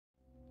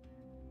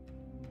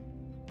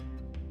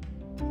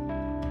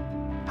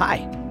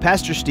Hi,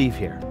 Pastor Steve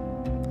here.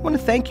 I want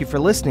to thank you for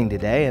listening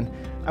today, and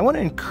I want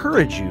to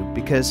encourage you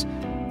because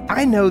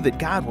I know that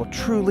God will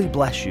truly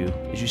bless you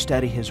as you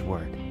study His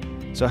Word.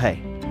 So hey,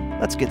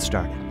 let's get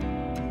started.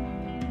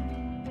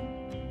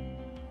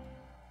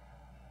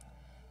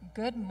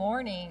 Good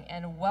morning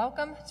and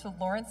welcome to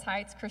Lawrence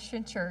Heights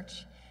Christian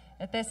Church.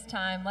 At this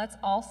time, let's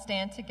all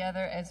stand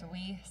together as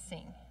we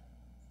sing.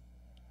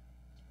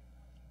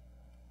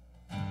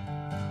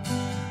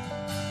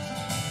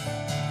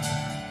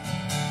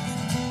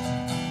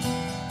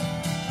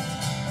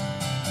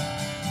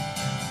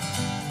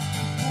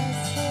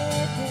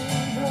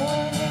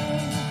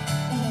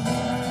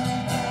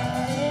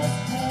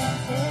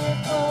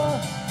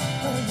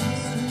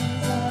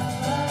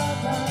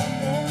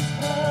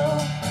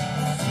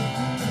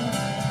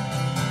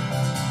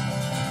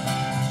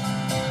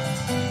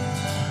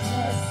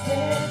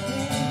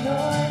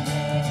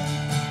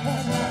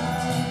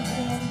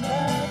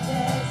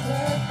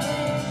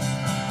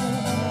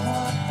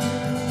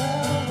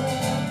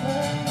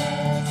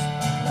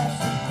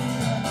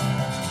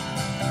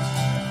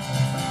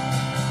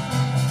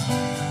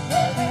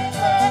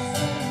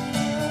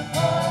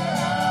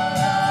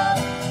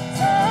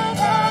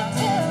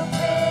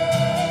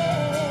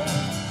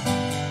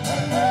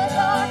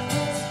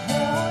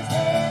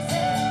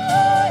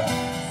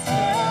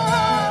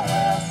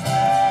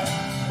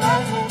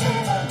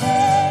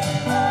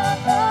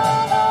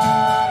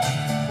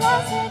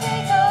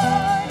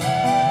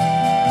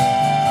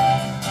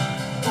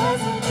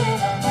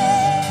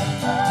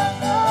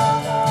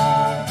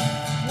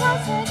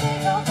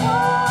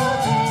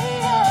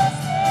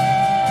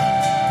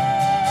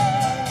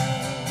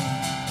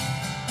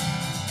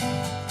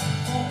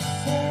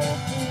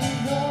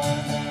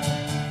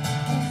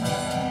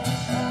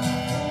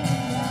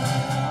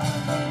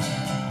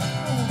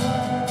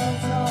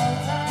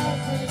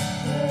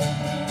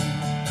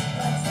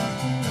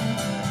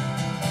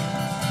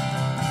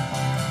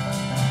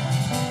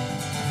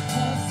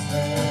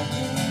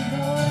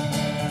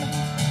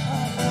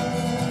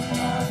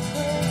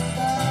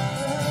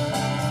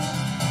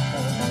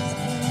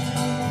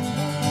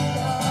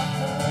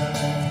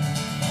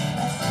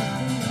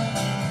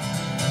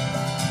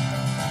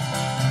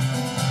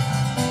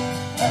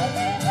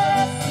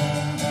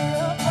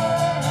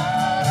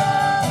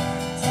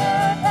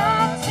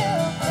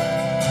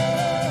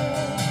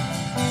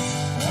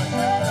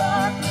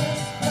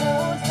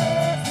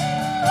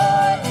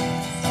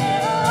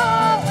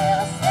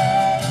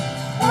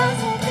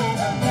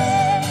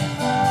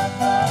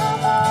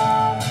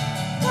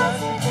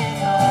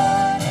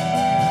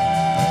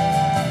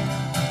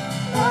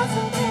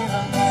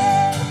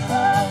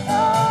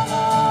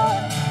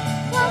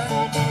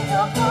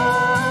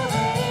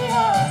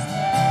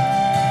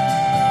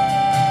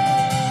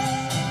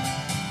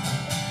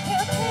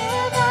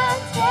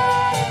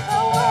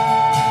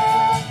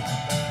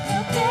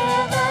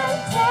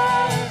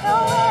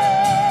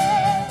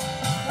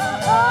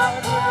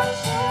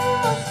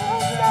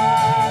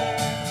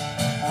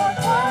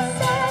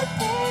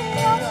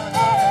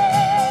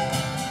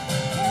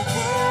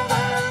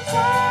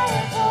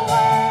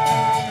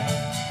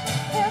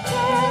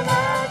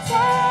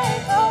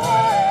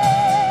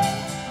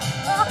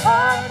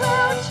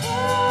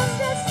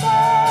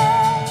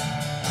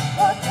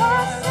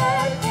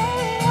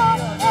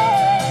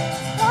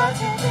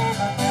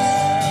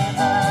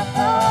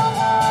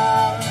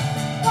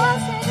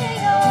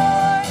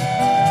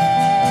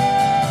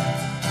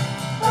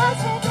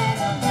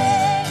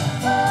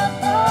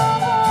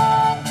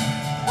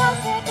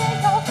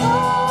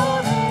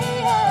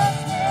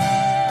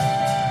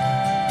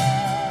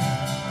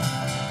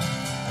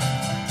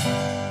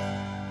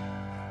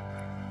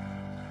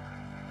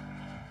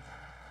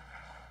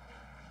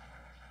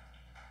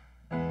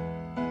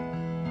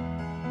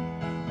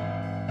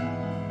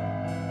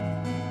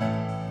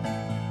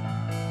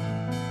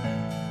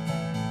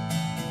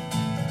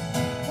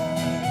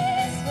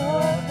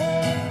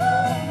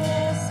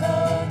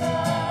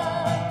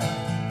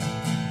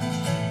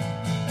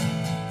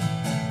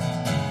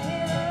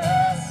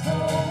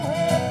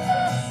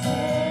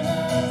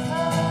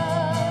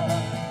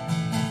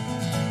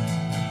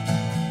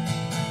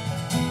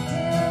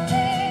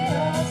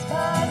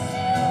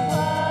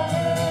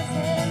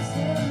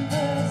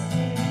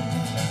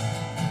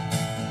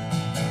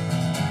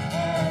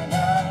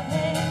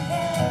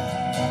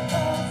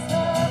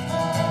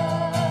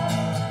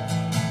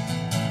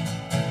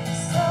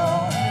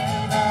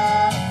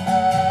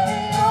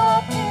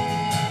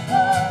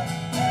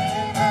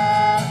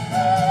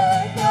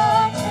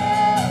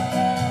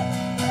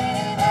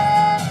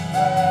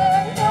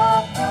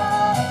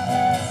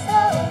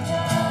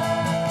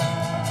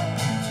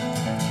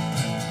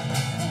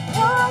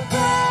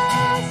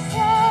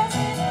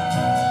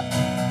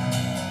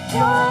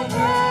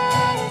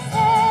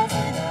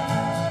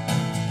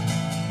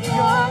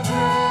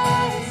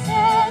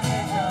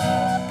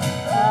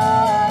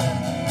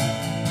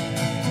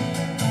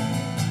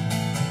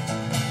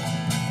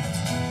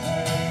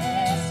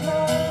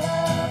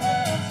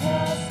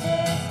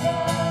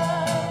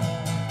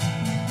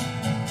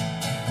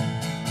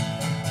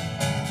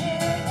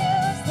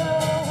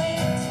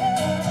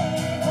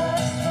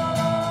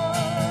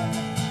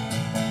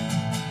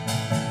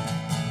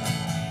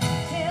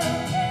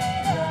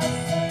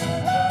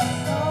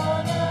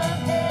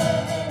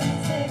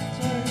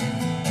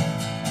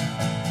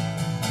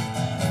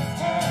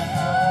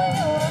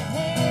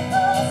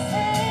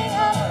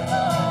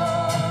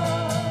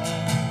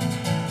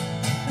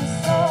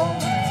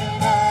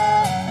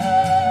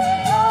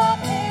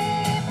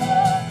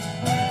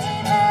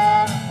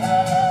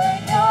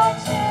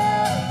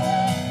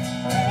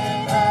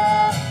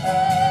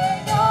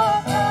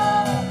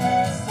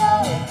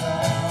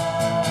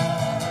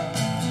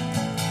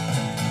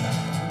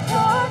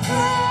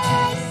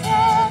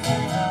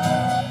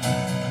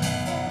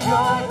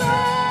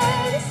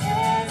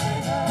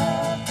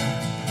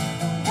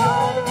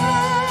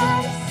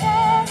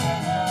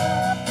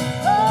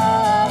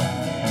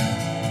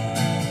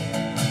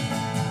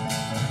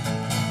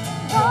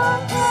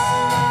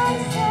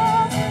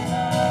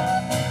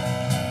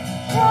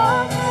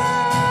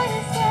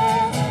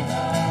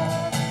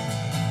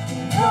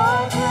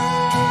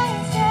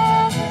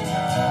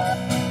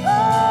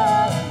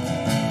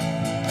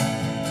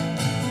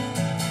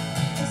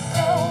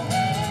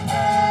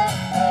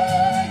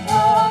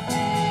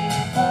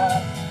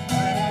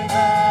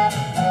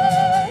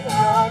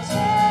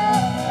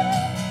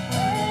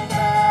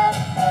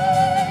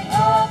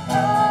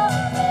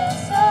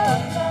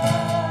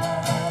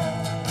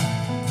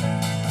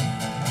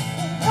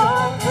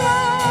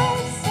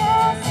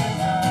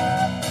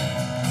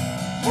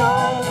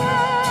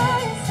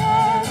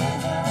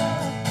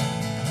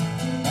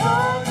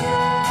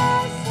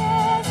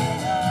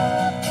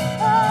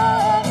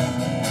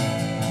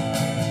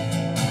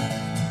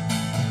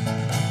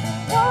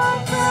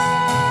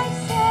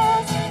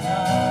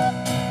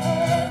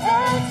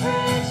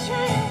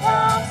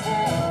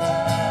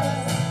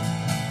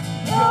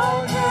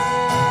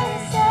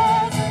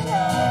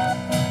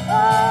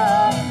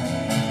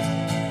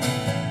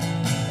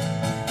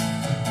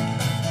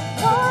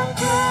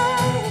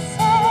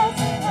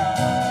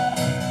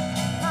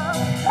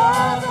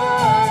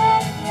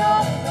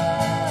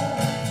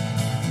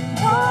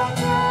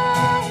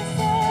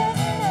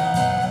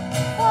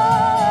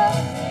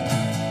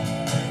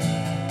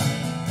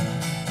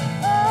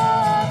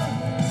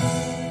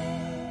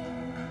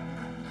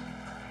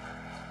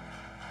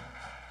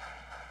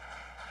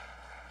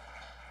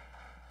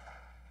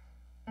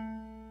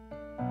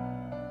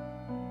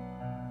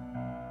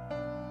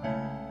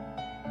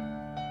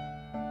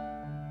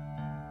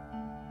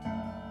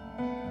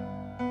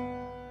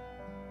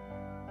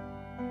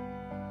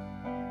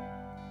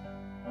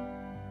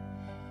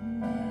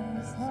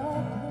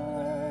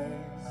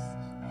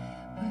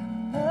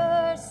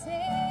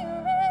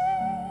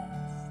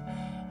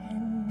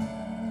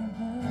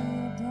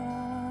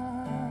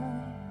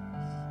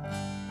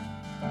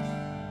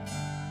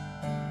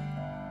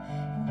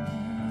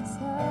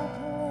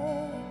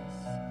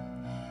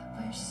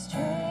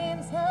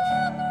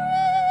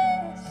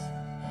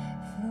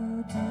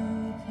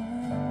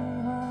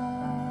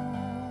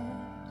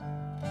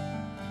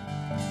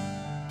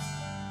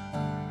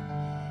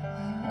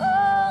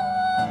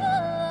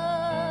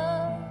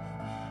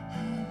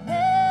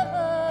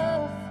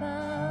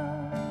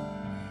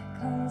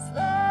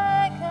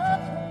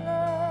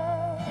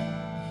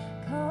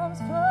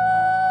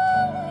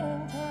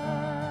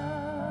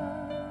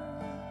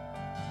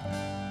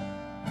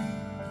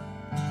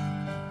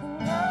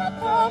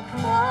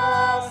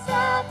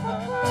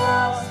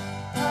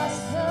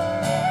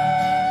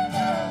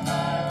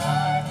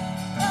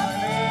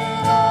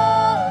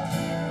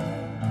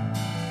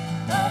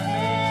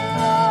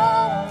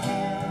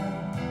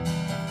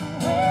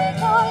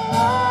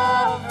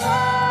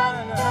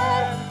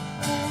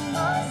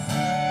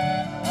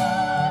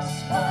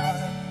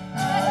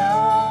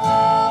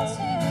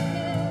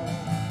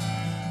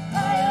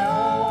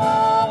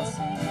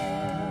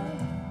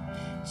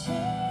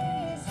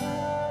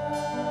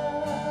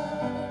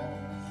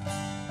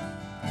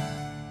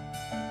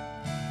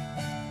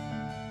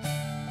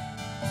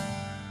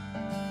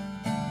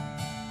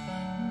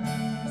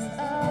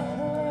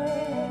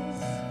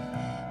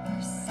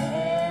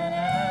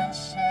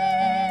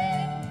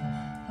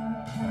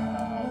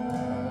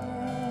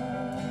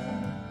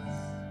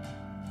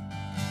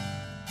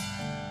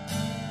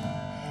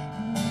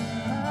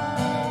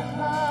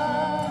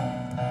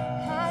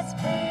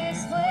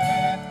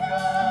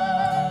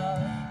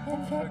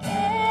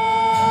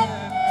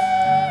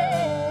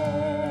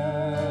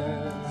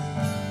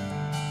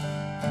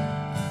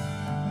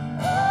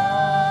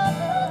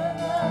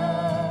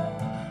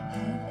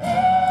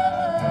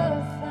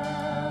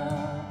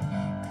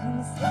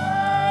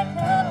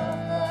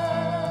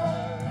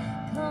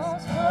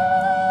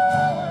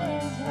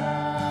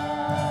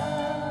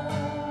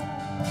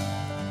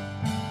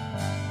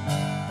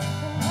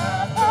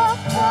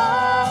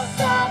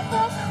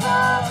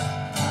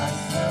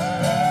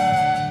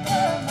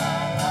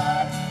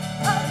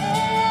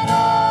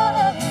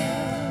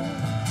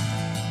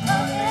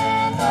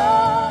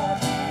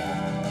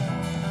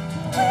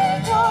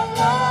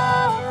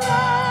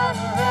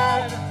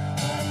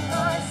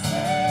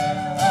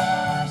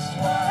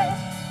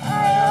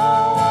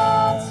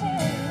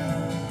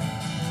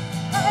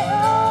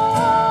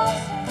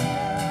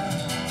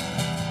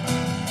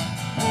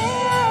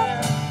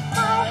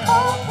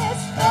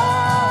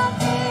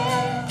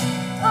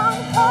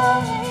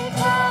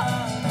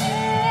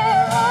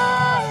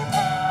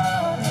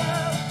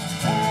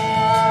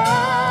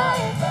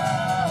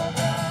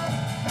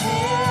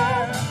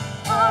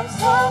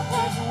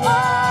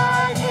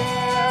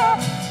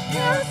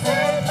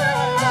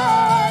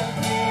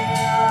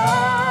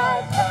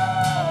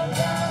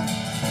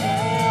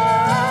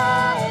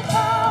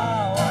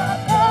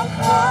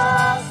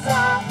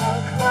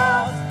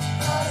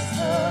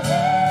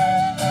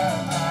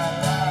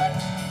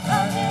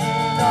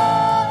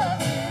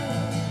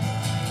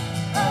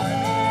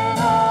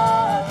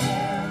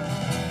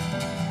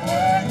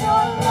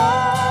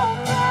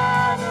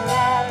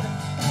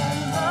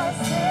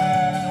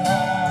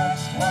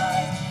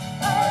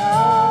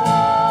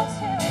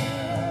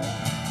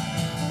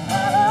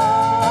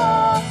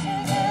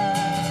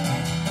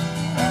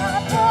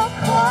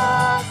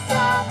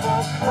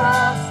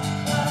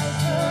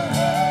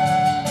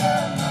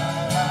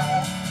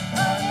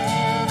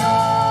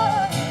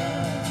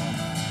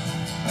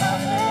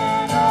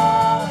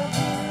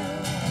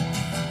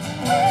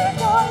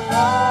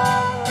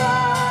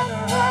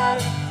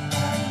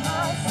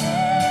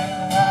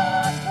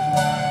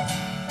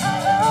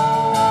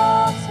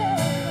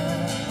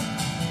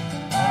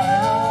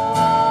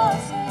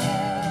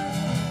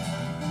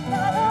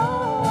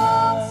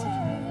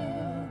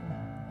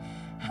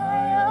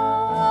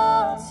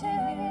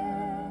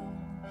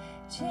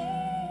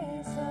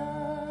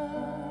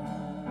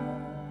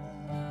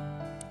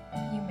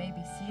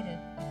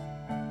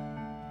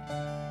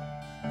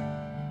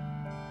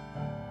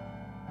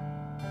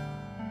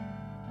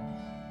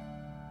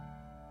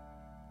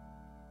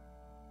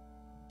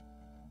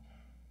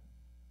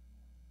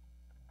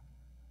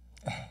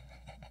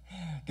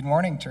 Good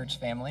morning, church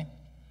family.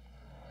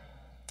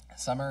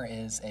 Summer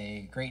is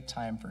a great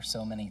time for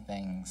so many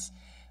things.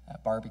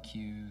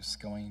 Barbecues,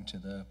 going to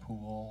the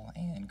pool,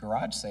 and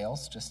garage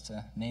sales, just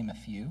to name a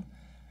few.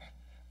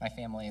 My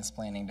family is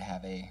planning to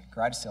have a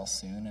garage sale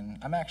soon, and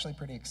I'm actually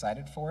pretty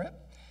excited for it.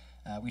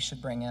 We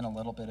should bring in a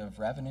little bit of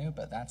revenue,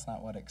 but that's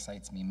not what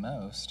excites me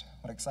most.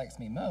 What excites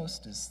me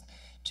most is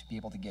to be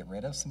able to get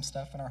rid of some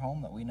stuff in our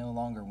home that we no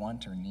longer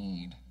want or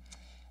need.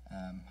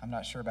 I'm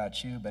not sure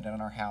about you, but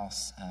in our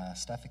house,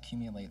 stuff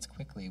accumulates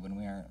quickly when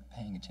we aren't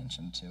paying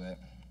attention to it.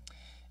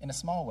 In a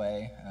small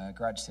way, a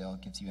garage sale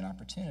gives you an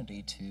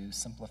opportunity to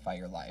simplify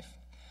your life.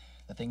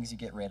 The things you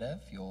get rid of,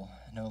 you'll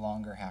no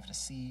longer have to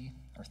see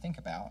or think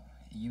about.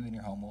 You and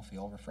your home will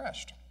feel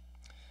refreshed.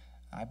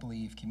 I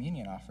believe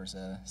communion offers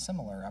a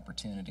similar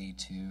opportunity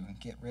to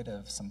get rid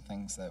of some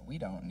things that we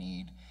don't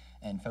need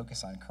and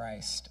focus on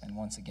Christ and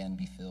once again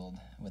be filled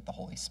with the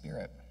Holy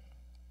Spirit.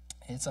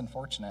 It's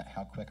unfortunate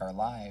how quick our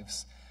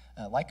lives,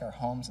 like our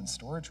homes and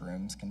storage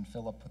rooms, can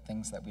fill up with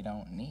things that we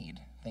don't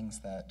need, things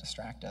that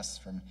distract us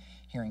from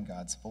hearing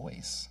God's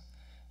voice.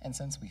 And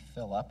since we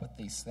fill up with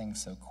these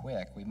things so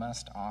quick, we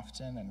must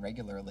often and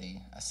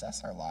regularly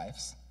assess our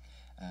lives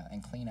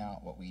and clean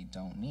out what we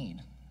don't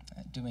need.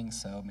 Doing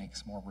so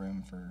makes more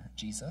room for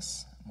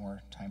Jesus,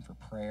 more time for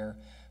prayer,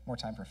 more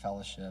time for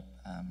fellowship,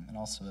 and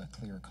also a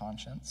clearer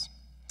conscience.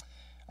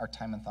 Our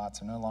time and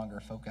thoughts are no longer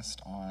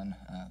focused on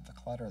the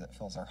clutter that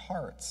fills our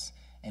hearts,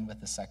 and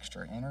with this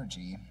extra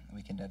energy,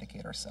 we can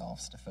dedicate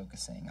ourselves to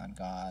focusing on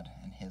God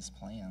and His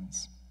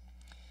plans.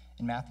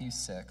 In Matthew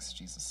 6,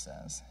 Jesus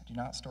says, "Do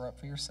not store up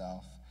for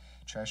yourself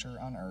treasure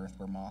on earth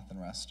where moth and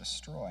rust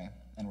destroy,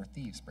 and where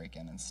thieves break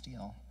in and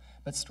steal,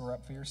 but store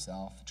up for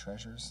yourself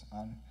treasures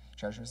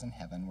in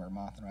heaven where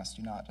moth and rust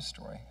do not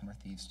destroy, and where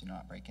thieves do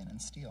not break in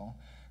and steal.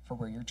 For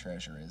where your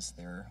treasure is,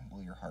 there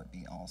will your heart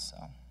be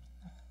also."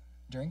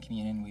 During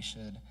communion, we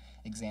should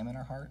examine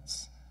our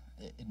hearts,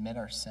 admit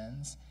our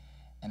sins,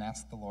 and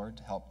ask the Lord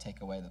to help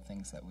take away the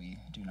things that we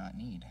do not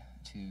need,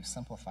 to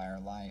simplify our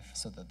life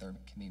so that there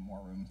can be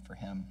more room for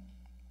Him.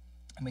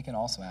 And we can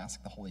also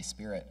ask the Holy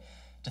Spirit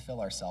to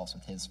fill ourselves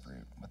with His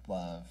fruit, with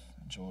love,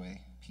 joy,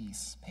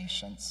 peace,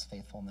 patience,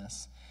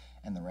 faithfulness,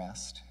 and the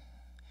rest.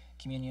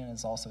 Communion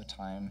is also a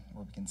time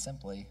where we can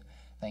simply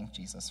thank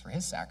Jesus for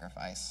His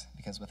sacrifice,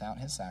 because without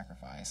His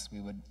sacrifice, we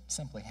would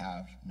simply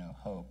have no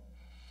hope.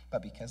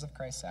 But because of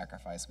Christ's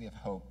sacrifice, we have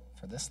hope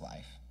for this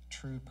life,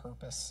 true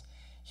purpose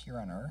here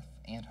on earth,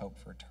 and hope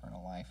for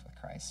eternal life with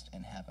Christ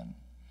in heaven.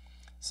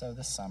 So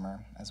this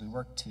summer, as we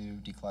work to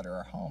declutter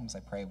our homes,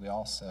 I pray we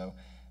also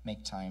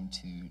make time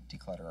to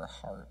declutter our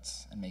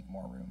hearts and make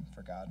more room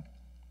for God.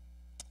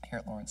 Here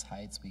at Lawrence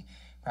Heights, we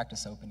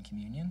practice open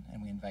communion,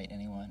 and we invite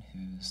anyone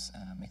who's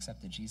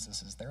accepted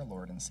Jesus as their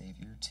Lord and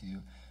Savior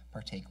to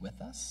partake with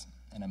us.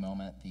 In a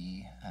moment,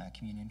 the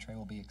communion tray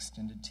will be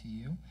extended to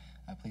you.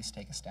 Please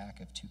take a stack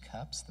of 2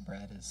 cups. The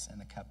bread is in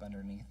the cup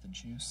underneath the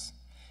juice,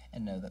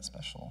 and know that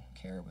special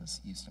care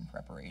was used in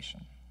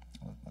preparation.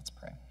 Let's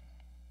pray.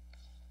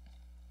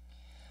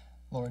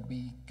 Lord,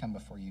 we come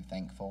before you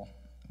thankful.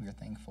 We are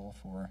thankful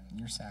for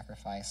your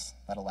sacrifice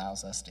that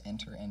allows us to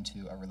enter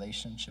into a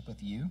relationship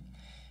with you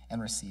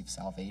and receive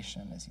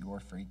salvation as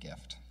your free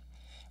gift.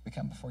 We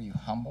come before you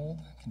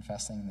humbled,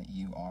 confessing that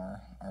you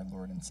are our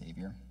Lord and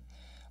Savior.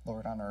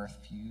 Lord, on earth,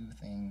 few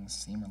things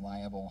seem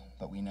reliable,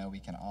 but we know we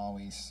can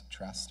always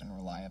trust and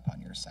rely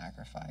upon your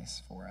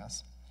sacrifice for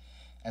us.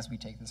 As we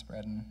take this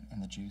bread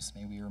and the juice,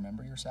 may we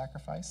remember your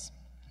sacrifice.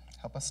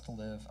 Help us to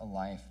live a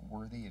life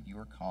worthy of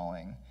your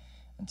calling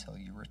until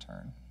you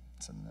return.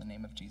 It's in the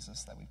name of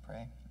Jesus that we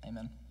pray.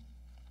 Amen.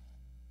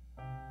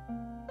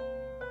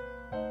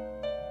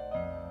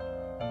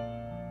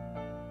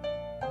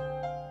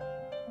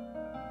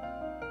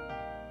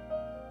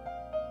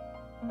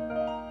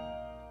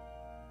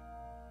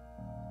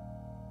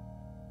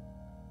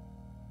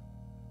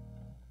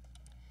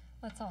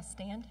 Let's all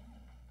stand.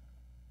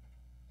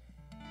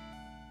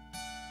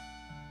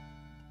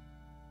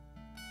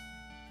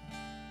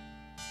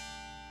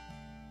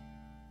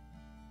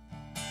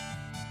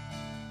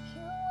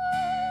 You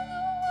are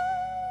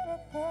the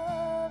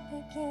Word at the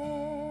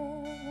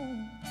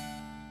beginning,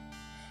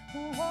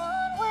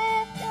 one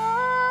with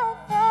God,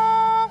 the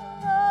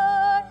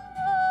Lord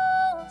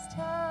Most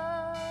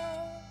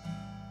High.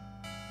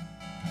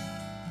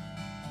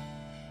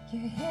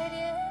 Your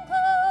hidden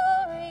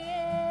glory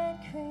in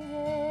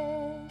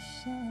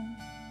creation,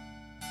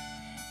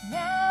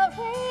 now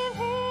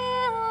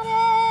revealed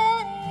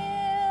in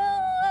you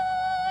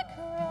are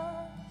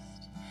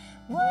Christ.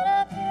 What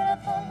a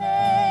beautiful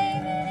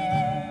name it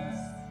is.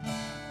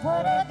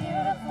 What a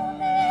beautiful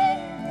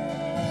name it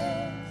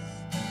is.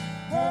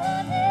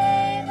 The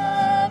name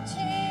of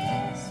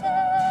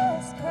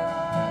Jesus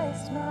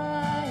Christ,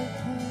 my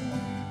King.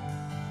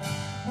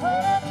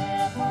 What a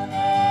beautiful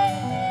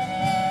name it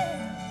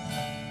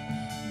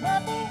is.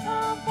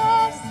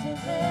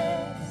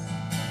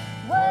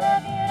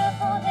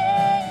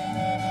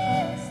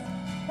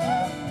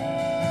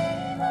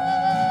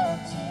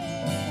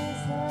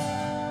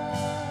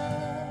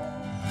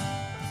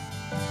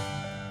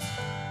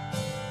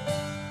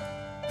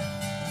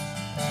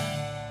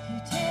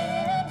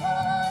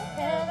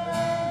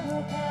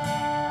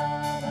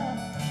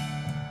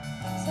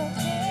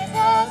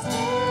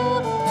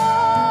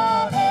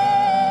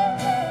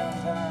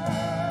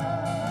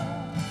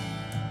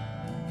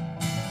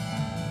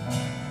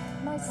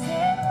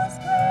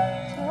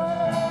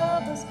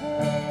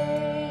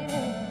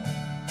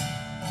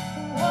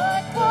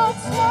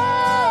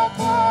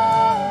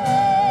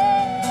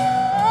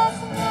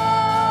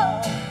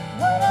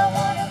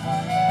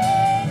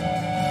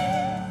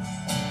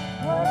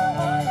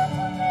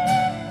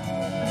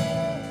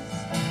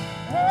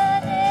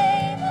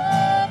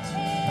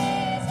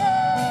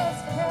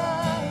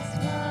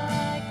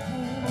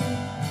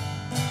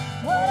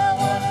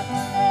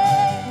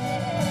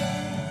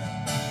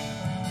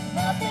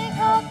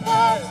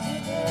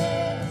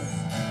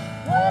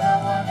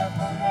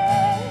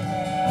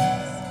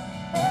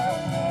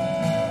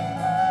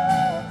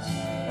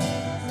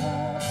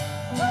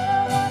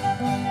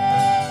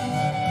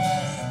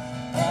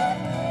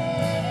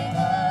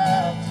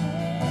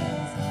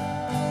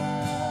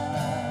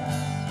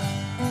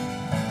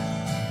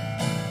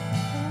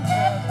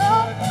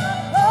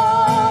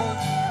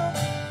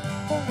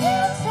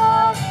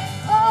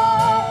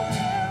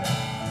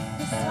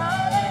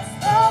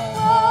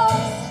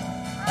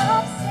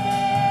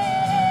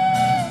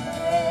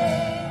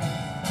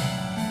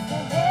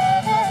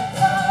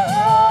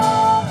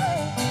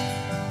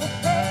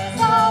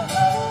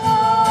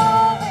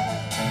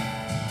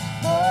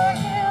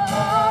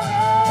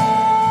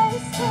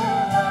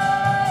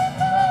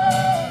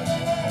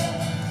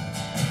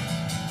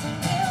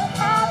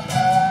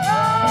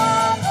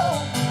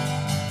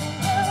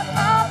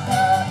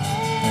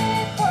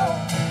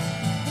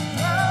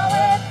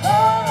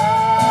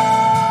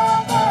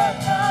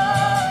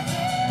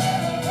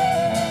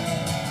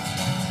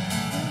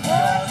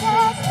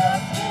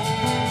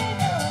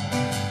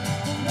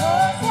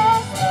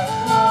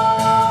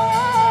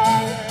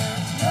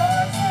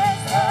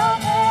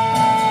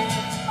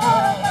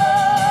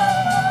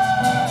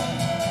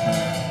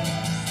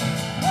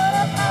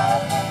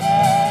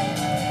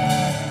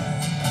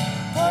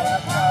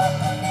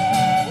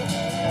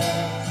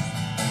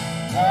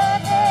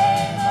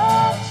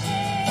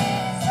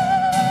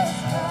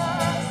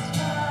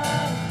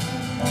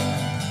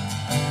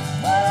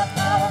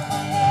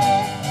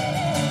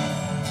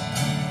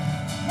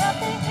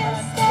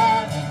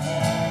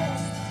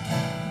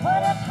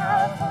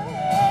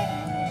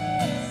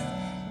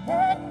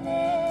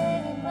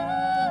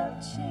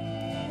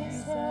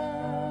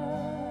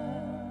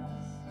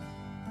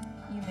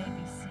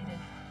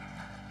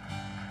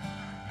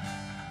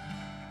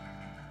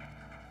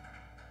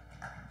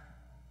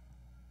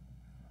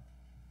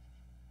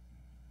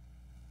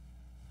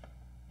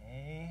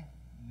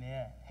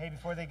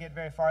 before they get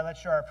very far, let's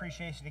show our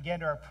appreciation again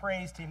to our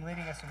praise team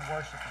leading us in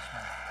worship this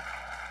morning.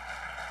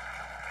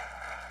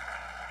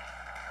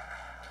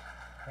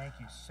 Thank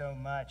you so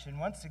much. And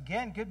once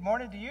again, good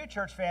morning to you,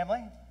 church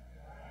family.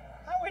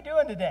 How are we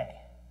doing today?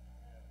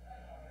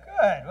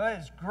 Good. Well,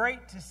 it's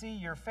great to see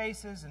your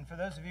faces. And for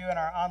those of you in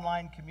our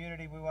online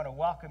community, we want to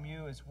welcome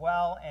you as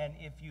well. And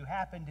if you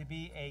happen to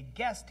be a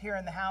guest here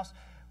in the house,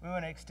 we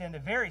want to extend a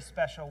very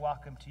special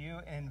welcome to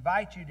you and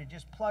invite you to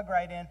just plug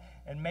right in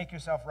and make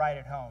yourself right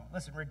at home.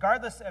 Listen,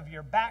 regardless of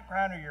your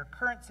background or your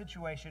current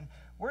situation,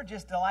 we're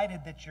just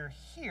delighted that you're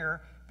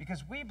here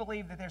because we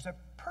believe that there's a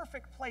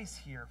perfect place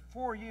here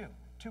for you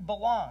to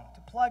belong,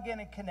 to plug in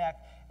and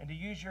connect, and to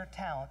use your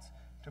talents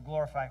to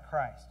glorify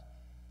Christ.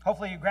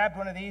 Hopefully you grabbed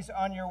one of these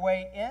on your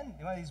way in,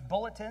 one of these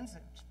bulletins.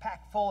 It's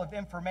packed full of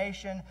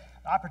information,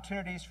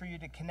 opportunities for you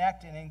to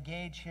connect and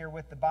engage here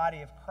with the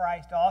body of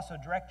Christ. I'll also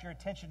direct your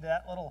attention to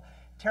that little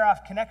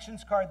tear-off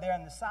connections card there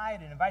on the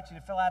side and invite you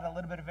to fill out a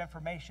little bit of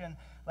information.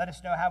 Let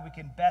us know how we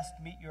can best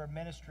meet your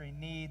ministry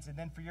needs. And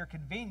then for your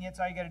convenience,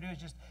 all you got to do is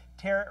just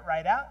tear it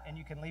right out, and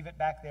you can leave it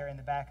back there in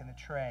the back of the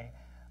tray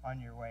on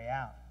your way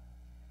out.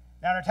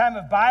 Now, in our time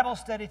of Bible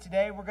study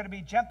today, we're going to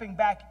be jumping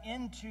back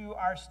into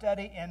our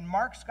study in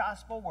Mark's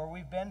Gospel, where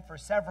we've been for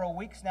several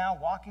weeks now,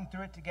 walking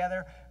through it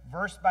together,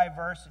 verse by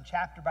verse and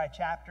chapter by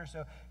chapter. So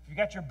if you've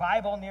got your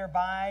Bible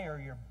nearby or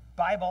your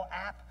Bible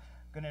app,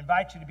 I'm going to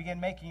invite you to begin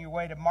making your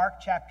way to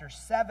Mark chapter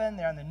 7.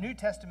 There on the New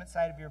Testament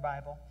side of your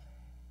Bible.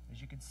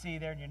 As you can see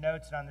there in your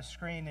notes and on the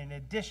screen, in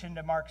addition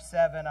to Mark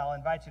 7, I'll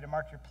invite you to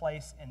mark your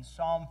place in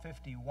Psalm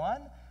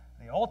 51,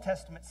 the Old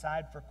Testament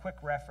side, for quick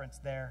reference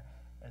there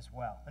as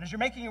well. And as you're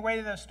making your way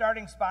to those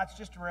starting spots,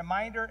 just a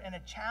reminder and a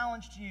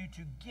challenge to you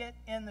to get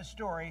in the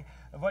story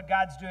of what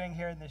God's doing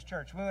here in this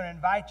church. We want to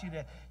invite you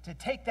to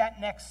take that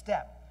next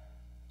step.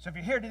 So if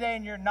you're here today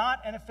and you're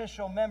not an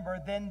official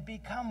member, then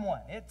become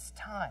one. It's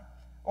time.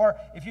 Or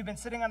if you've been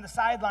sitting on the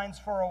sidelines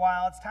for a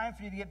while, it's time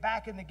for you to get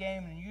back in the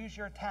game and use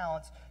your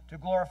talents to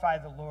glorify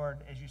the Lord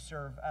as you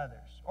serve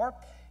others. Or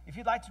if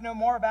you'd like to know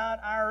more about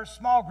our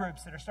small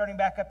groups that are starting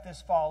back up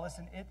this fall,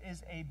 listen, it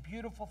is a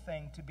beautiful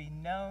thing to be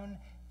known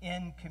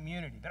in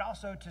community, but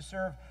also to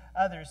serve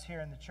others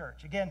here in the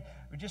church. Again,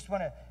 we just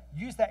want to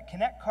use that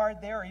connect card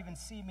there or even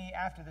see me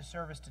after the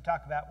service to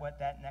talk about what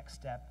that next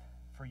step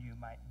for you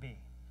might be.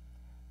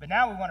 But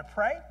now we want to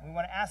pray. We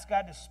want to ask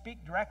God to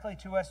speak directly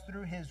to us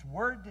through his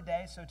word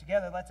today. So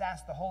together, let's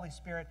ask the Holy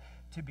Spirit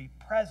to be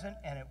present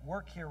and at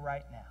work here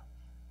right now.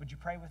 Would you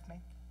pray with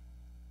me?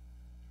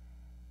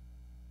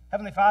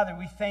 Heavenly Father,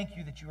 we thank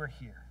you that you are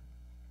here.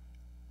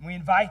 And we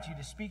invite you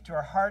to speak to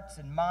our hearts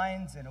and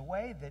minds in a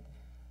way that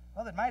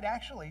might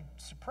actually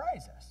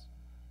surprise us.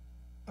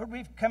 Lord,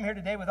 we've come here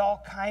today with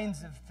all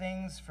kinds of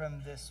things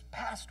from this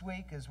past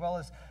week, as well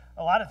as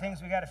a lot of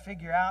things we got to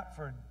figure out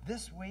for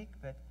this week.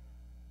 But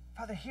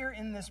Father, here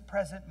in this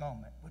present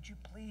moment, would you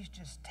please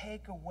just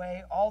take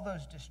away all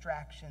those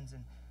distractions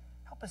and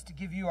help us to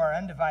give you our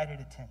undivided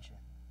attention.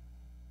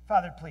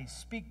 Father, please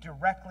speak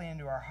directly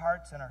into our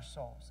hearts and our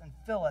souls and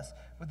fill us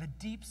with a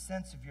deep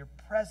sense of your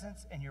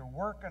presence and your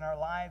work in our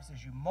lives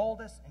as you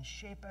mold us and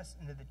shape us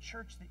into the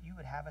church that you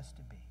would have us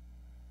to be.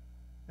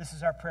 This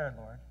is our prayer,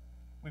 Lord.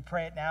 We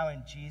pray it now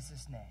in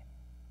Jesus' name.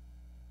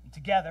 And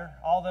together,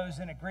 all those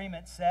in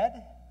agreement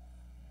said,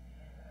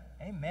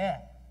 Amen.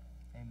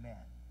 Amen.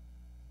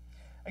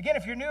 Again,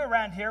 if you're new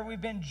around here,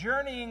 we've been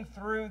journeying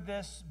through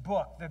this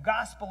book, the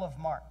Gospel of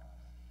Mark.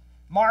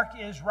 Mark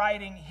is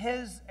writing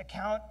his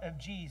account of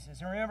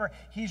Jesus. And remember,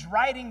 he's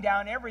writing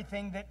down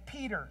everything that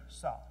Peter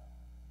saw.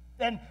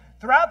 And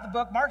throughout the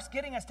book, Mark's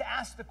getting us to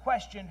ask the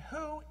question,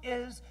 who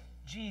is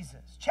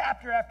Jesus?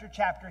 Chapter after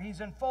chapter, he's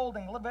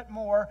unfolding a little bit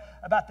more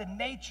about the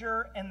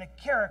nature and the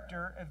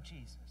character of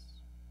Jesus.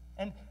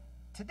 And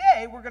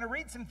today, we're going to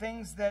read some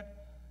things that,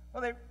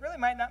 they really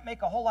might not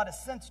make a whole lot of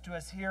sense to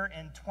us here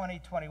in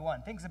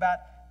 2021. Things about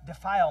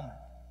defilement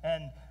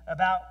and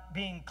about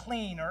being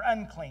clean or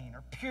unclean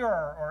or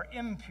pure or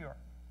impure.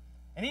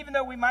 And even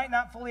though we might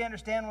not fully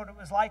understand what it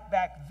was like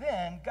back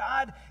then,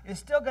 God is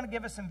still going to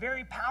give us some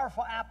very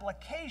powerful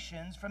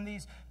applications from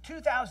these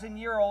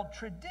 2,000-year-old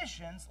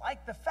traditions,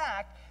 like the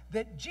fact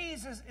that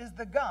Jesus is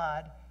the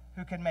God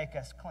who can make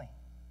us clean.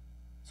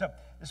 So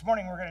this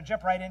morning we're going to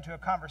jump right into a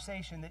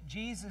conversation that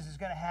Jesus is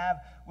going to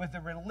have with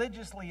the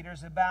religious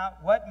leaders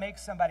about what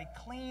makes somebody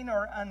clean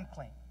or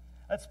unclean.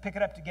 Let's pick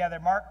it up together.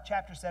 Mark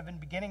chapter 7,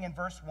 beginning in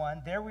verse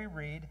 1. There we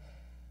read,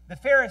 "The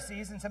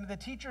Pharisees and some of the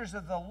teachers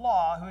of the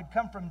law who had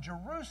come from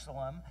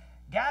Jerusalem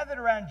gathered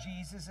around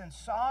Jesus and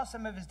saw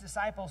some of his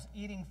disciples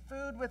eating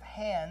food with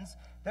hands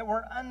that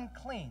were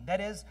unclean,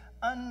 that is,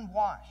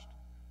 unwashed."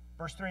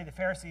 Verse 3, "The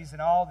Pharisees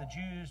and all the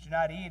Jews do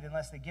not eat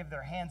unless they give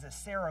their hands a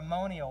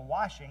ceremonial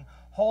washing,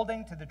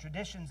 holding to the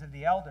traditions of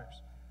the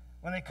elders.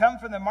 When they come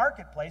from the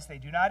marketplace, they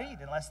do not eat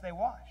unless they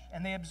wash.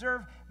 And they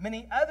observe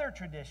many other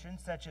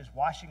traditions, such as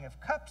washing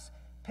of cups,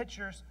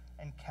 pitchers,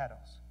 and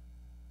kettles."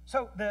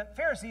 So the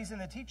Pharisees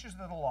and the teachers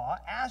of the law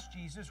asked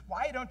Jesus,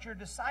 "Why don't your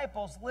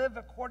disciples live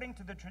according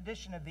to the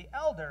tradition of the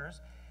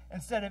elders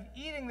instead of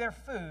eating their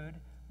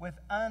food with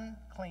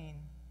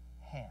unclean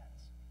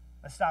hands.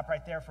 Let's stop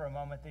right there for a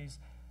moment. These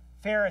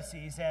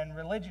Pharisees and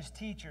religious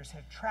teachers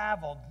have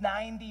traveled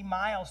 90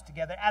 miles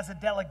together as a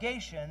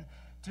delegation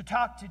to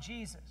talk to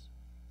Jesus.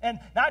 And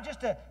not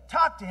just to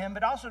talk to him,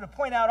 but also to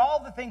point out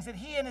all the things that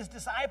he and his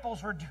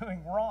disciples were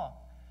doing wrong.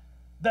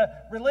 The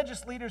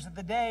religious leaders of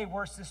the day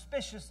were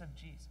suspicious of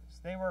Jesus.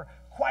 They were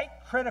quite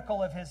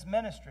critical of his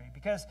ministry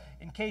because,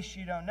 in case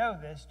you don't know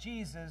this,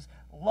 Jesus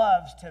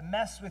loves to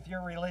mess with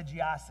your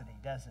religiosity,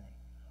 doesn't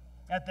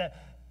he? At the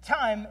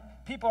time,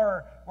 people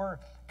were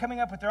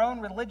coming up with their own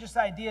religious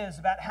ideas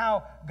about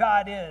how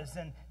God is,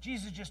 and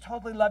Jesus just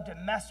totally loved to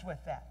mess with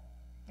that.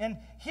 And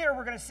here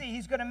we're going to see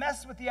he's going to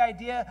mess with the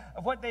idea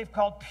of what they've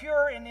called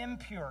pure and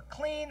impure,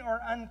 clean or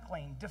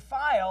unclean,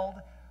 defiled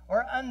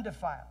or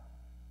undefiled.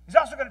 He's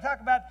also going to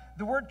talk about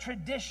the word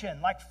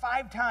tradition like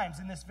 5 times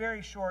in this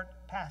very short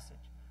passage.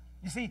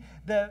 You see,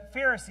 the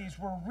Pharisees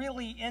were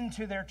really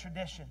into their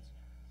traditions.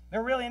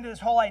 They're really into this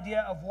whole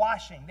idea of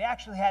washing. They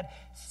actually had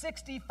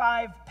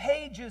 65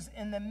 pages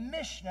in the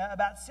Mishnah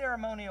about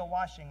ceremonial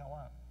washing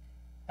alone.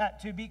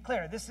 To be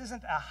clear, this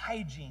isn't a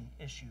hygiene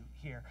issue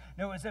here.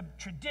 No, it was a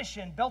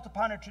tradition built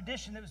upon a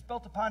tradition that was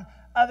built upon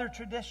other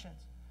traditions.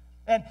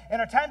 And in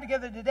our time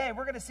together today,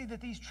 we're going to see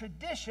that these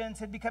traditions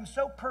had become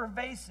so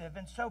pervasive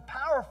and so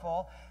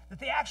powerful that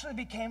they actually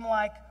became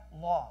like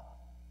law.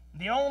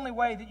 The only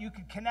way that you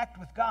could connect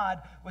with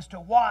God was to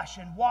wash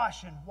and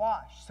wash and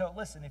wash. So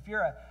listen, if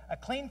you're a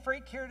clean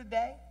freak here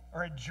today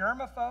or a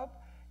germaphobe,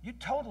 you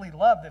totally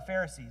love the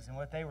Pharisees and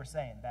what they were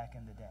saying back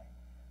in the day.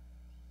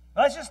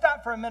 But let's just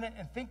stop for a minute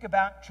and think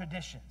about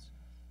traditions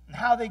and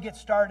how they get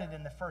started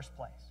in the first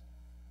place.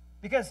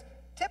 Because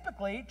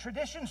typically,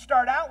 traditions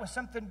start out with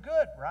something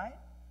good, right?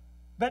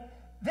 But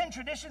then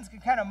traditions can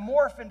kind of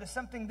morph into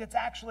something that's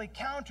actually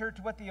counter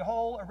to what the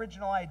whole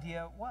original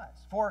idea was.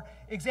 For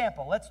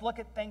example, let's look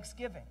at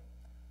Thanksgiving.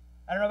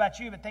 I don't know about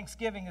you, but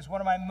Thanksgiving is one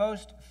of my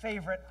most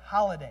favorite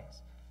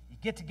holidays. You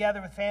get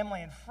together with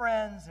family and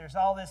friends. There's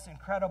all this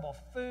incredible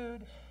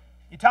food.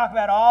 You talk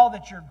about all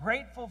that you're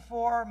grateful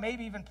for,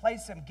 maybe even play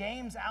some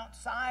games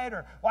outside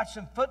or watch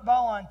some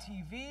football on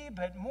TV.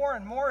 But more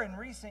and more in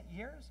recent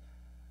years,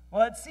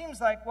 well, it seems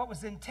like what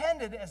was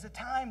intended as a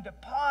time to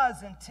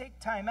pause and take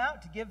time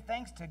out to give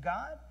thanks to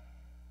God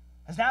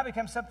has now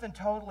become something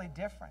totally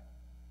different.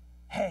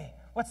 Hey,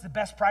 what's the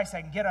best price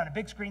I can get on a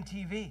big screen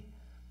TV?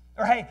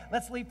 Or hey,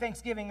 let's leave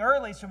Thanksgiving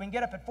early so we can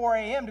get up at 4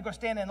 a.m. to go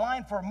stand in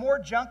line for more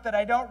junk that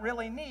I don't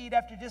really need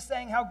after just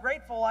saying how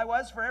grateful I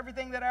was for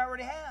everything that I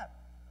already have.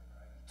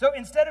 So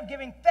instead of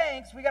giving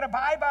thanks, we got to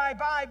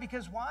buy,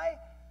 because why?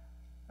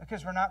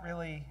 Because we're not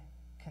really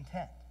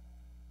content.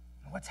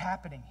 What's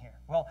happening here?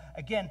 Well,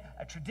 again,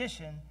 a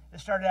tradition that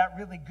started out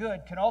really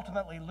good can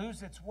ultimately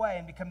lose its way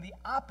and become the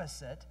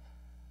opposite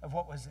of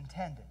what was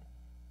intended.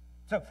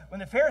 So when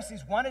the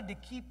Pharisees wanted to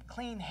keep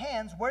clean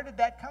hands, where did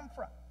that come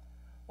from?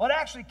 Well, it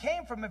actually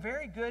came from a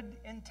very good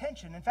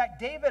intention. In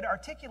fact, David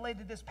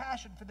articulated this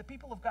passion for the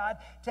people of God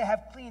to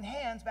have clean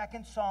hands back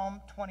in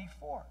Psalm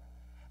 24.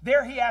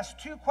 There he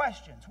asked 2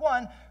 questions.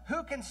 1,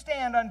 who can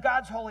stand on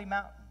God's holy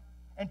mountain?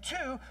 And 2,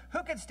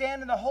 who can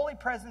stand in the holy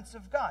presence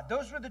of God?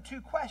 Those were the 2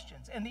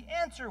 questions. And the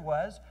answer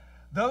was,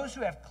 those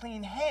who have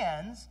clean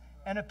hands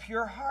and a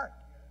pure heart.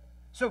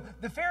 So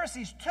the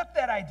Pharisees took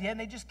that idea and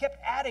they just kept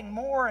adding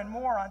more and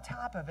more on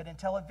top of it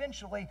until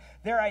eventually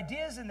their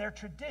ideas and their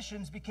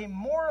traditions became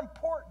more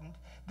important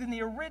than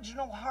the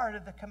original heart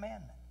of the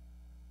commandment.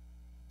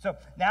 So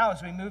now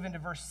as we move into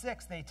verse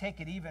 6, they take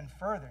it even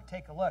further.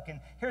 Take a look. And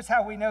here's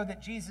how we know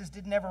that Jesus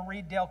didn't ever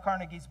read Dale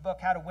Carnegie's book,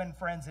 How to Win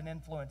Friends and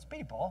Influence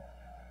People.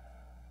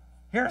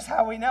 Here's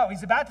how we know.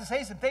 He's about to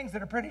say some things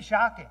that are pretty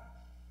shocking.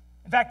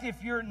 In fact,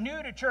 if you're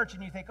new to church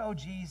and you think, oh,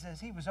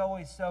 Jesus, he was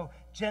always so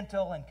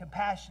gentle and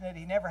compassionate,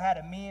 he never had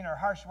a mean or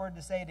harsh word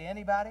to say to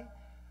anybody,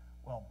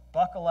 well,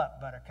 buckle up,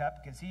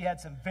 Buttercup, because he had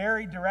some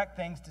very direct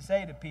things to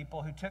say to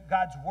people who took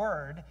God's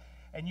word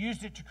and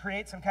used it to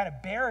create some kind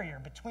of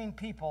barrier between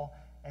people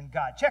and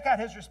God. Check out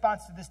his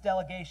response to this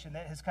delegation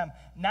that has come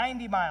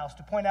 90 miles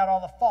to point out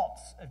all the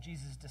faults of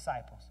Jesus'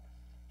 disciples.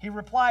 He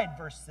replied,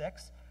 verse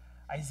 6,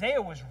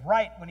 Isaiah was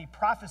right when he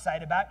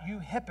prophesied about you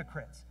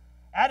hypocrites.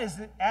 As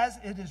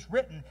it is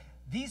written,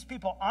 these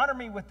people honor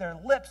me with their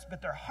lips,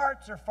 but their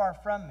hearts are far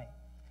from me.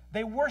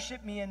 They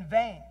worship me in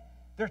vain.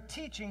 Their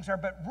teachings are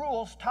but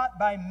rules taught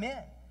by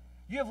men.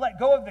 You have let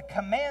go of the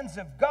commands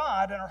of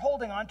God and are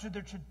holding on to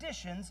the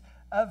traditions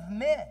of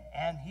men.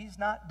 And he's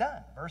not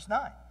done. Verse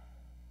 9.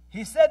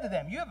 He said to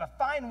them, you have a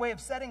fine way of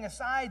setting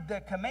aside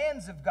the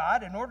commands of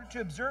God in order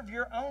to observe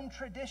your own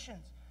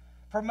traditions.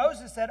 For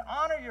Moses said,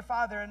 honor your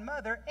father and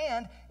mother,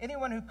 and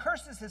anyone who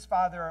curses his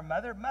father or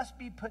mother must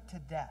be put to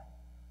death.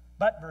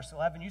 But, verse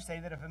 11, you say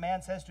that if a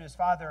man says to his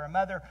father or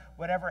mother,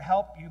 whatever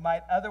help you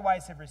might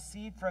otherwise have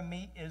received from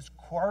me is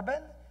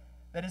Korban,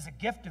 that is a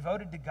gift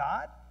devoted to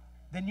God,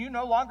 then you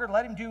no longer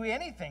let him do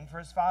anything for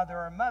his father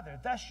or mother.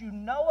 Thus you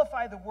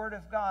nullify the word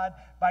of God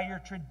by your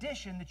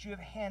tradition that you have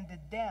handed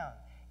down.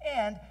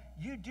 And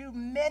you do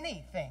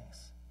many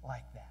things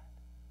like that.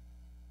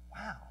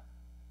 Wow.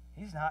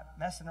 He's not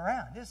messing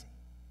around, is he?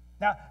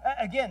 Now,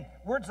 again,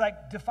 words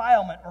like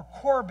defilement or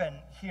Corban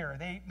here,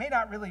 they may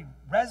not really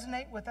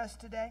resonate with us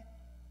today.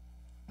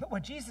 But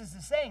what Jesus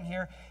is saying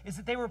here is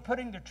that they were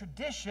putting the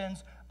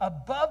traditions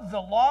above the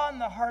law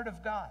and the heart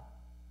of God.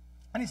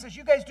 And he says,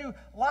 you guys do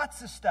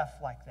lots of stuff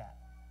like that.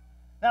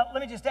 Now,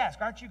 let me just ask,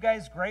 aren't you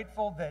guys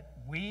grateful that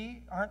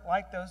we aren't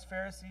like those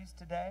Pharisees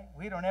today?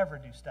 We don't ever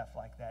do stuff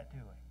like that, do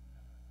we?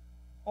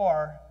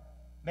 Or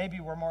maybe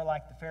we're more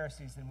like the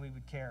Pharisees than we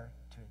would care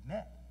to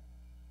admit.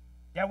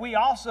 Yeah, we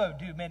also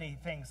do many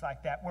things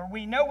like that, where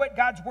we know what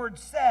God's word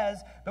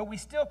says, but we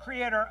still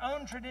create our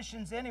own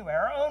traditions anyway,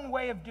 our own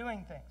way of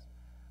doing things.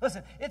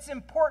 Listen, it's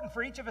important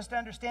for each of us to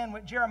understand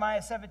what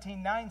Jeremiah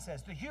 17:9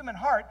 says. The human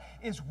heart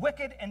is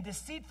wicked and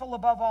deceitful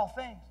above all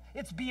things.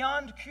 It's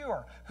beyond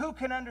cure. Who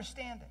can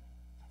understand it?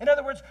 In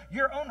other words,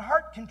 your own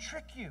heart can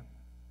trick you.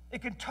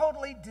 It can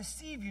totally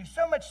deceive you,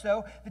 so much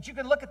so that you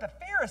can look at the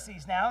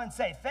Pharisees now and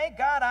say, thank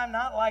God I'm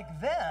not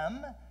like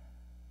them,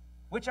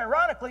 which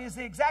ironically is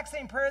the exact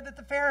same prayer that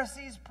the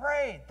Pharisees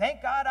prayed.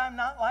 Thank God I'm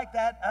not like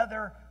that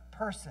other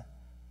person.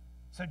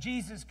 So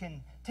Jesus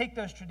can take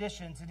those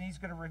traditions and he's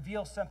going to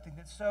reveal something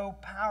that's so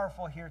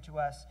powerful here to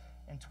us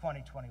in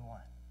 2021.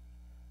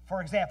 For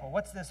example,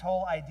 what's this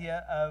whole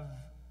idea of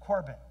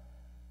Corban?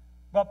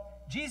 Well,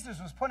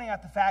 Jesus was pointing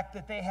out the fact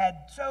that they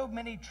had so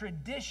many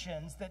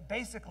traditions that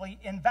basically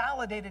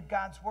invalidated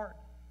God's word.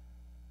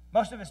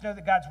 Most of us know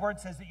that God's word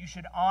says that you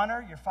should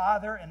honor your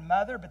father and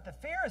mother, but the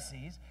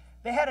Pharisees,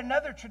 they had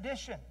another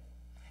tradition.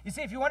 You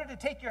see, if you wanted to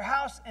take your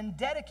house and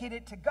dedicate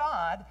it to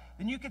God,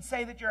 then you could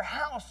say that your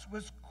house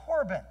was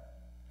Corban.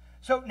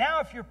 So now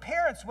if your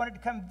parents wanted to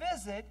come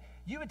visit,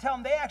 you would tell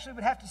them they actually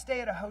would have to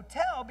stay at a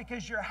hotel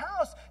because your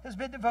house has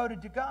been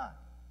devoted to God.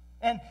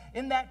 And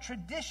in that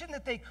tradition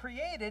that they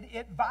created,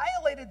 it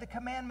violated the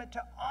commandment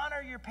to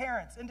honor your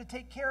parents and to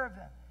take care of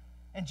them.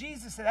 And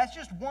Jesus said that's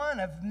just one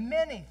of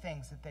many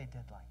things that they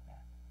did like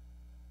that.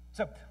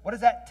 So what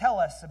does that tell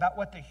us about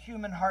what the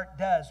human heart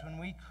does when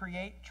we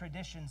create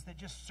traditions that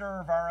just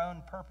serve our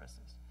own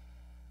purposes?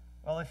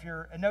 Well, if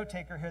you're a note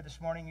taker here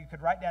this morning, you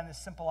could write down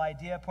this simple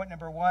idea. Point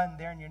number 1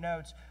 there in your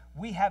notes.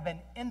 We have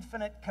an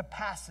infinite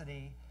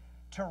capacity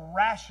to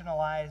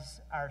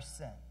rationalize our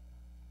sin.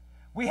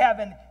 We have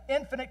an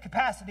infinite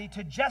capacity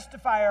to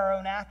justify our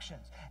own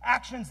actions.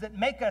 Actions that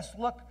make us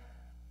look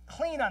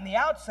clean on the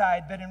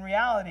outside, but in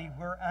reality,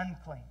 we're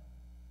unclean.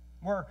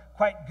 We're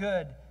quite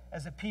good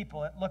as a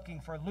people at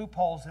looking for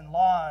loopholes in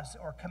laws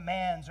or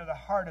commands or the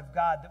heart of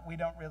God that we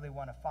don't really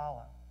want to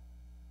follow.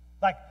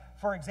 Like,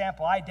 for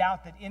example, I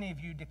doubt that any of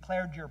you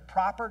declared your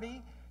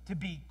property to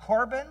be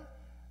Corban,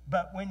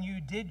 but when you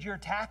did your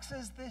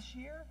taxes this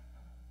year,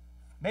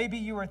 maybe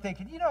you were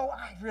thinking,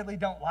 I really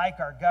don't like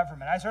our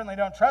government. I certainly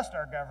don't trust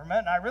our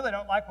government, and I really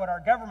don't like what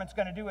our government's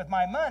going to do with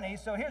my money,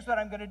 so here's what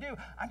I'm going to do.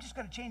 I'm just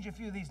going to change a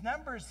few of these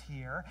numbers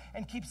here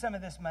and keep some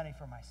of this money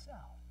for myself.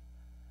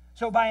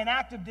 So by an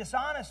act of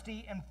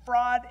dishonesty and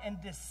fraud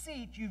and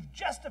deceit, you've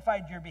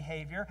justified your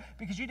behavior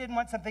because you didn't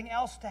want something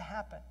else to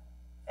happen.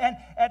 And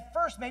at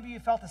first, maybe you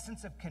felt a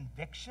sense of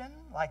conviction,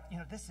 like,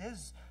 this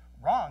is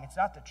wrong. It's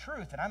not the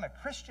truth, and I'm a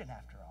Christian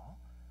after all.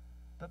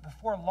 But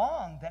before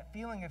long, that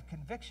feeling of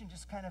conviction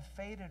just kind of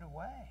faded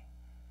away.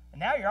 And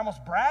now you're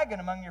almost bragging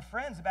among your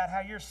friends about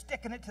how you're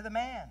sticking it to the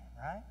man,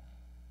 right?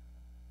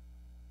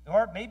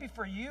 Or maybe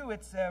for you,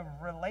 it's a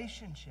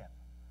relationship.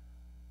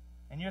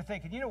 And you're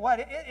thinking, you know what,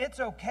 it's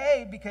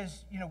okay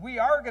because, we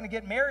are going to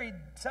get married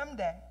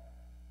someday.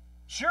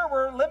 Sure,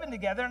 we're living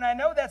together, and I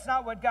know that's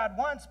not what God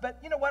wants, but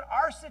you know what,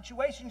 our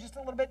situation is just a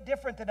little bit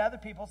different than other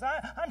people's.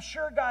 I'm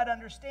sure God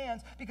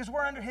understands because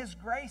we're under his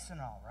grace and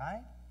all,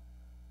 right?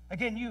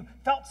 Again, you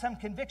felt some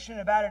conviction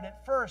about it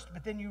at first,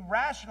 but then you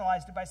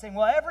rationalized it by saying,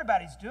 well,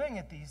 everybody's doing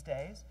it these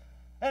days,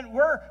 and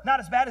we're not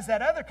as bad as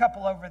that other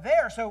couple over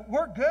there, so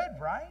we're good,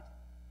 right?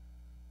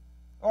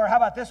 Or how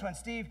about this one,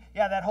 Steve?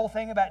 Yeah, that whole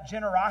thing about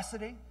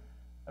generosity,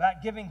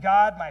 about giving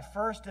God my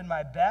first and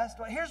my best.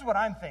 Well, here's what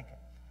I'm thinking.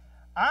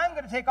 I'm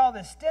going to take all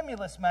this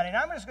stimulus money, and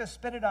I'm just going to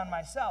spend it on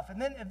myself, and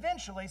then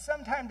eventually,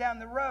 sometime down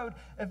the road,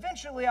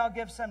 eventually I'll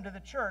give some to the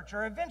church,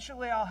 or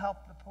eventually I'll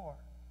help the poor.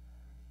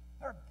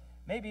 Or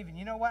maybe even,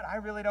 you know what, I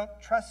really don't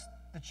trust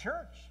the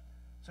church.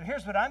 So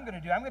here's what I'm going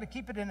to do. I'm going to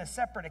keep it in a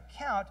separate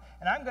account,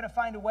 and I'm going to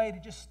find a way to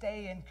just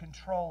stay in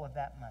control of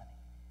that money.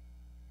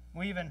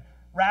 We even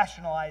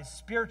rationalize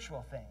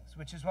spiritual things,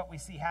 which is what we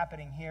see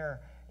happening here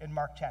in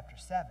Mark chapter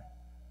 7.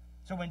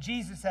 So when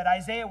Jesus said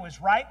Isaiah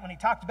was right when he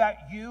talked about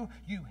you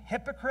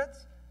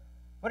hypocrites,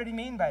 what did he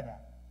mean by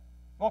that?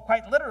 Well,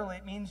 quite literally,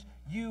 it means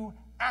you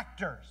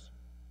actors,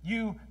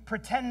 you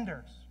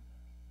pretenders.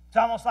 It's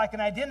almost like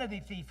an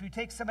identity thief who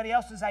takes somebody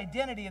else's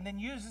identity and then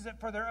uses it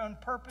for their own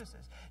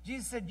purposes.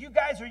 Jesus said, you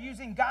guys are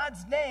using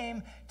God's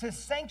name to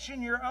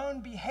sanction your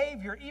own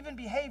behavior, even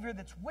behavior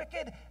that's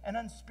wicked and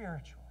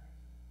unspiritual.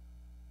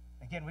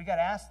 Again, we got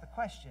to ask the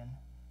question,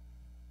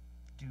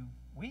 do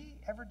we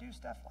ever do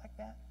stuff like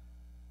that?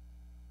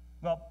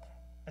 Well,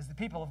 as the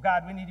people of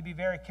God, we need to be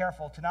very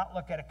careful to not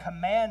look at a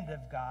command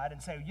of God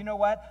and say, you know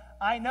what,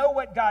 I know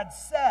what God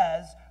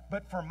says,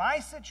 but for my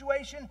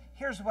situation,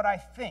 here's what I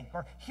think,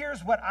 or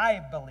here's what I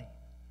believe.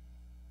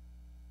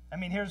 I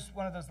mean, here's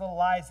one of those little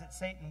lies that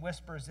Satan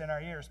whispers in our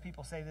ears.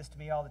 People say this to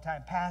me all the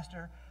time.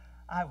 Pastor,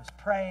 I was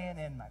praying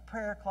in my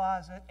prayer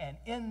closet, and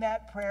in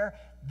that prayer,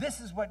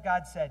 this is what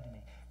God said to me.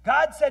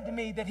 God said to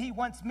me that he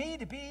wants me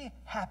to be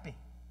happy.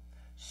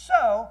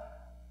 So,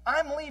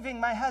 I'm leaving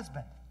my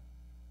husband,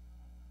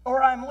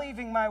 or I'm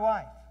leaving my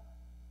wife,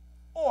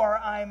 or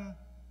I'm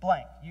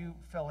blank. You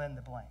fill in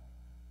the blank.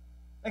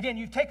 Again,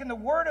 you've taken the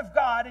word of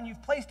God and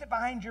you've placed it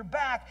behind your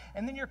back,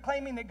 and then you're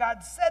claiming that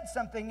God said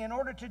something in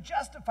order to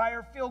justify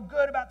or feel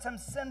good about some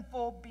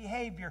sinful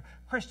behavior.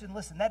 Christian,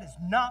 listen, that is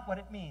not what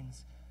it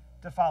means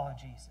to follow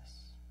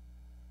Jesus.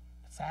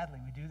 But sadly,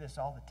 we do this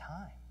all the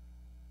time.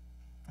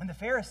 And the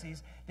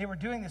Pharisees, they were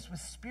doing this with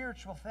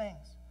spiritual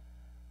things.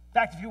 In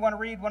fact, if you want to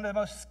read one of the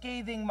most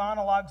scathing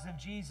monologues of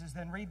Jesus,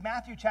 then read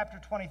Matthew chapter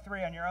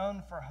 23 on your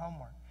own for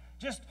homework.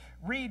 Just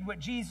read what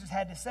Jesus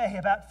had to say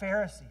about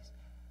Pharisees.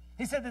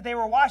 He said that they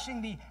were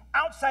washing the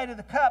outside of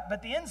the cup,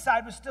 but the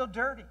inside was still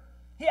dirty.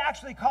 He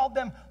actually called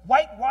them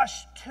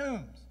whitewashed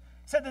tombs.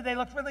 He said that they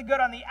looked really good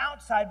on the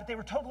outside, but they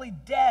were totally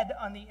dead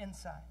on the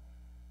inside.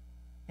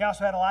 He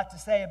also had a lot to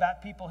say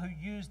about people who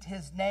used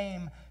his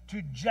name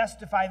to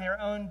justify their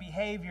own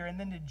behavior and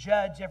then to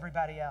judge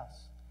everybody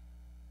else.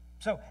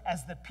 So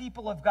as the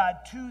people of God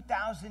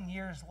 2,000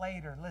 years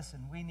later,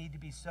 listen, we need to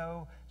be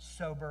so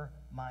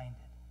sober-minded.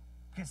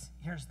 Because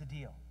here's the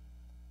deal.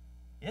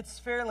 It's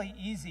fairly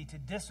easy to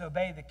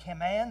disobey the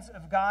commands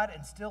of God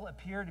and still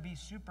appear to be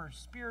super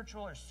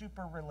spiritual or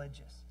super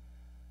religious,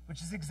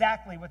 which is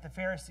exactly what the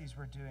Pharisees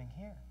were doing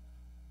here.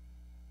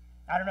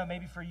 I don't know,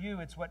 maybe for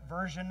you it's what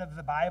version of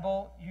the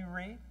Bible you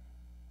read.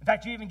 In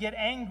fact, you even get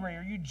angry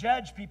or you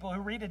judge people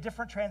who read a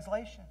different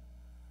translation.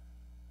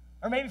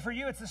 Or maybe for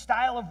you it's the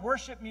style of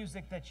worship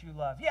music that you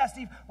love. Yeah,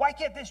 Steve, why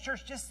can't this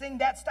church just sing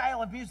that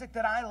style of music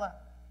that I love?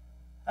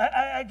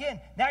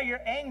 Again, now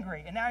you're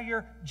angry and now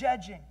you're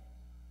judging.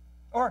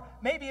 Or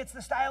maybe it's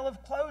the style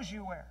of clothes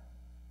you wear.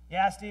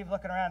 Yeah, Steve,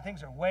 looking around,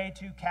 things are way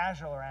too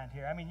casual around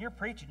here. I mean, you're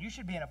preaching. You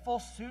should be in a full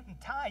suit and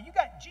tie. You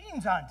got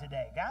jeans on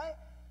today, guy.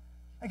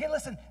 Again,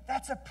 listen,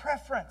 that's a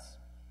preference.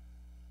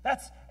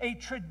 That's a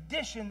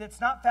tradition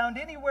that's not found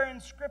anywhere in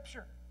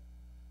Scripture.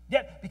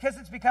 Yet, because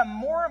it's become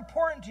more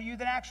important to you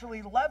than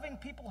actually loving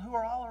people who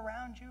are all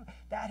around you,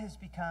 that has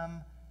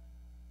become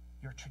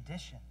your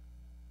tradition.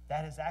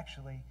 That has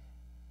actually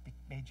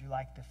made you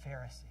like the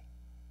Pharisee.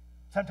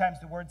 Sometimes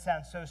the word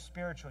sounds so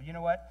spiritual. You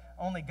know what?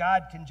 Only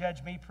God can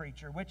judge me,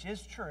 preacher, which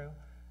is true.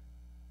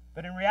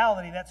 But in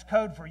reality, that's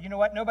code for, you know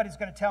what? Nobody's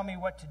going to tell me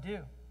what to do.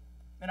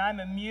 And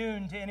I'm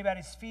immune to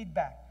anybody's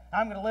feedback.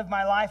 I'm going to live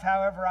my life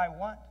however I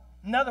want.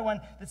 Another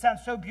one that sounds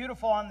so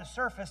beautiful on the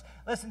surface.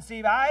 Listen,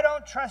 Steve, I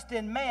don't trust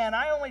in man.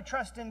 I only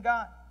trust in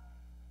God.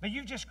 But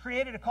you've just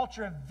created a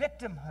culture of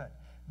victimhood.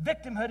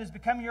 Victimhood has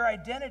become your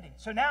identity.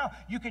 So now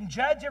you can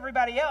judge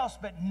everybody else,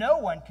 but no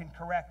one can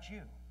correct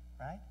you,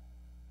 right?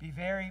 Be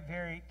very,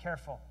 very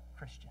careful,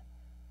 Christian.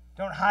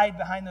 Don't hide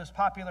behind those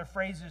popular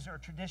phrases or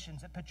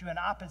traditions that put you in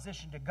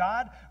opposition to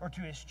God or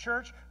to his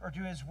church or to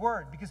his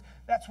word, because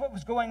that's what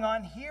was going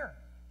on here.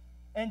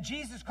 And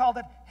Jesus called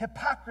it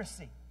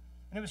hypocrisy,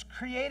 and it was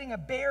creating a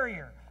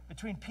barrier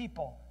between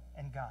people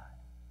and God.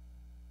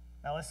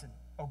 Now listen,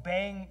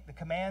 obeying the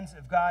commands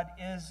of God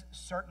is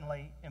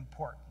certainly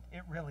important.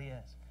 It really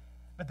is.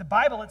 But the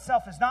Bible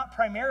itself is not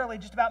primarily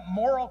just about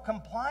moral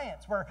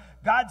compliance, where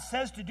God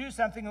says to do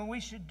something and we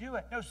should do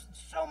it. No, it's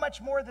so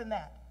much more than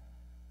that.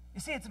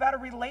 You see, it's about a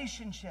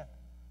relationship.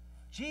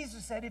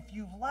 Jesus said, if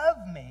you love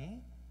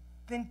me,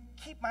 then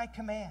keep my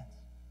commands.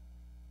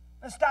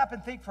 Let's stop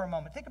and think for a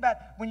moment. Think about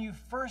when you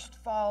first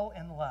fall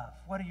in love.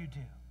 What do?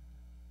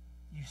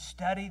 You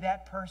study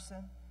that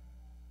person,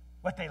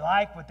 what they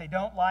like, what they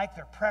don't like,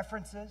 their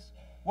preferences,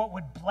 what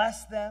would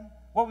bless them,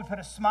 what would put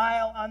a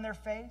smile on their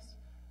face.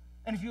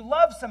 And if you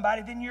love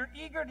somebody, then you're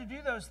eager to do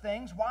those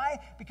things. Why?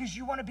 Because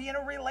you want to be in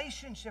a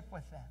relationship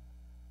with them.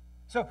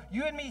 So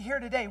you and me here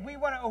today, we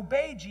want to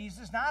obey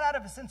Jesus, not out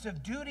of a sense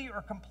of duty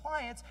or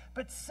compliance,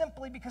 but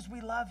simply because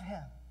we love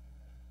him.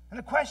 And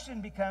the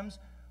question becomes,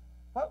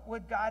 what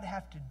would God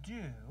have to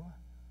do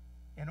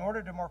in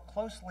order to more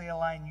closely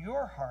align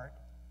your heart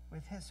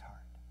with his heart?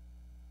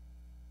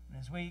 And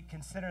as we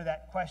consider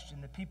that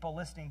question, the people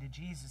listening to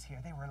Jesus here,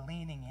 they were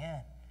leaning in.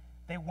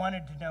 They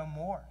wanted to know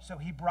more. So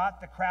he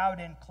brought the crowd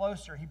in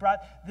closer. He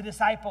brought the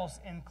disciples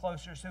in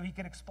closer so he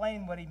could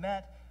explain what he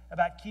meant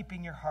about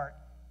keeping your heart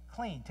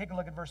clean. Take a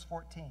look at verse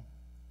 14.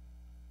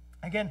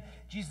 Again,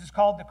 Jesus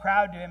called the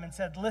crowd to him and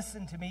said,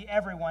 listen to me,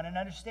 everyone, and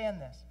understand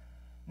this.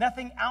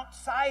 Nothing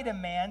outside a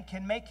man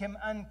can make him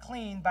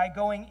unclean by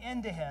going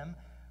into him.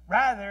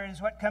 Rather, it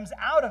is what comes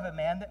out of a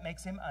man that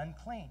makes him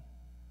unclean.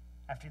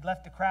 After he'd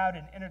left the crowd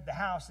and entered the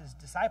house, his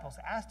disciples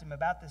asked him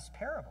about this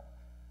parable.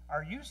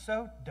 Are you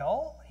so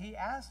dull? He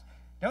asked.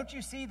 Don't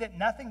you see that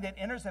nothing that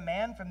enters a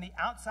man from the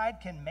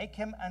outside can make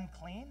him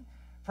unclean?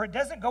 For it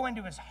doesn't go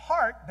into his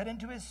heart, but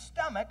into his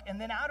stomach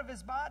and then out of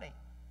his body.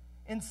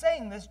 In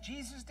saying this,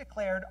 Jesus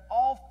declared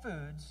all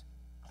foods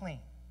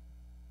clean.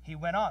 He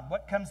went on,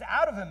 what comes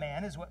out of a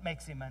man is what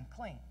makes him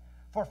unclean.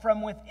 For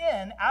from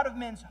within, out of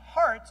men's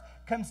hearts,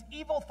 comes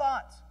evil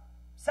thoughts,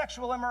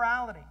 sexual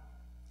immorality,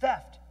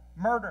 theft,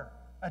 murder,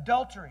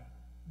 adultery,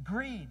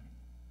 greed,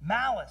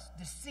 malice,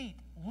 deceit,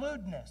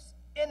 lewdness,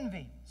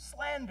 envy,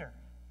 slander,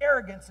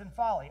 arrogance, and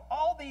folly.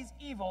 All these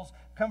evils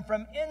come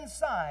from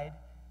inside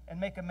and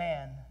make a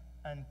man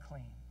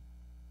unclean.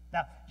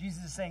 Now,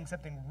 Jesus is saying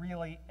something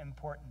really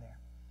important there.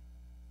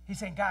 He's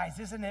saying, guys,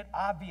 isn't it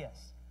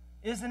obvious?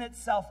 Isn't it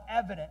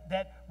self-evident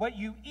that what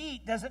you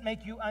eat doesn't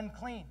make you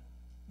unclean?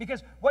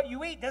 Because what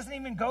you eat doesn't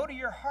even go to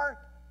your heart.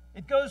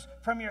 It goes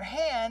from your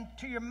hand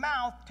to your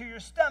mouth to your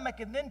stomach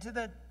and then to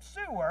the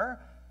sewer.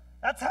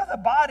 That's how the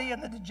body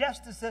and the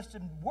digestive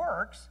system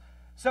works.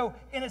 So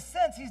in a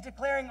sense, he's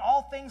declaring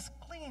all things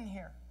clean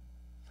here.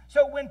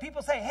 So when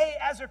people say, hey,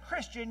 as a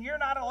Christian, you're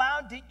not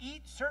allowed to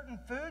eat certain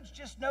foods,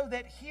 just know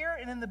that here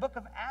and in the book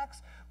of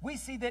Acts, we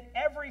see that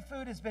every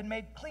food has been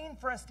made clean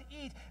for us to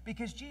eat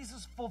because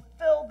Jesus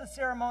fulfilled the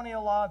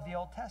ceremonial law of the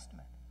Old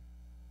Testament.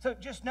 So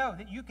just know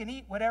that you can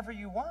eat whatever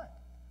you want.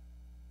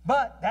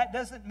 But that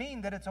doesn't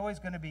mean that it's always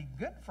going to be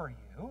good for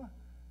you.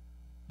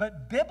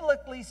 But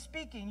biblically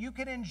speaking, you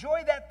can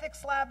enjoy that thick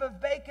slab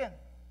of bacon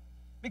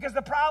because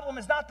the problem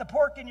is not the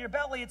pork in your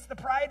belly, it's the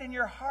pride in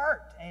your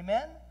heart.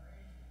 Amen?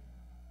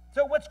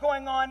 So what's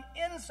going on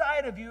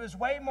inside of you is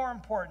way more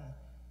important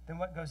than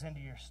what goes into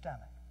your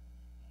stomach.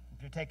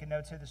 If you're taking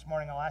notes here this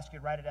morning, I'll ask you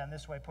to write it down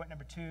this way. Point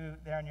number 2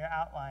 there in your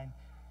outline.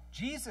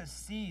 Jesus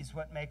sees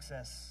what makes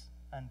us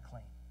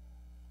unclean.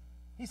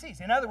 He sees.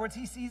 In other words,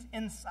 he sees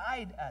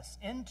inside us,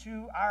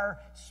 into our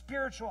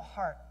spiritual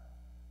heart.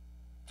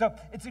 So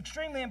it's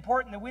extremely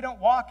important that we don't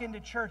walk into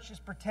church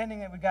just pretending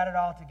that we got it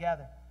all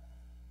together.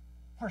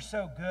 We're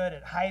so good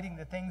at hiding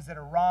the things that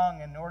are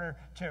wrong in order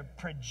to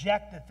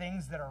project the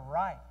things that are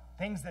right.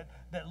 Things that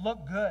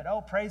look good.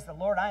 Oh, praise the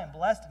Lord, I am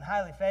blessed and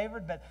highly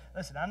favored. But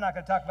listen, I'm not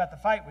going to talk about the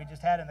fight we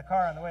just had in the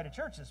car on the way to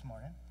church this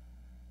morning.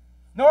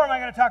 Nor am I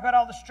going to talk about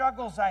all the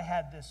struggles I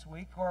had this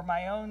week or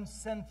my own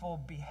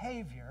sinful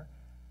behavior.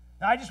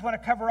 Now, I just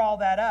want to cover all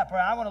that up.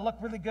 I want to look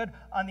really good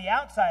on the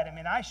outside. I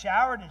mean, I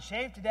showered and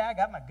shaved today. I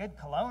got my good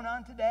cologne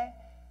on today.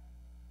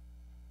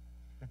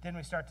 But then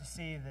we start to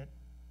see that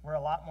we're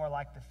a lot more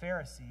like the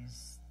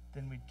Pharisees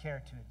than we'd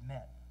care to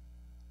admit.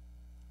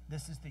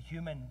 This is the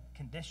human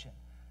condition.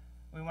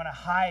 We want to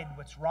hide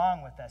what's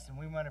wrong with us, and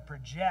we want to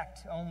project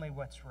only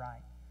what's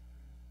right.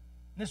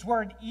 This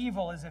word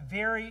evil is a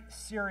very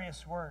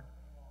serious word.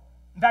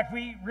 In fact,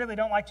 we really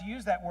don't like to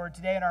use that word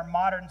today in our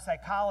modern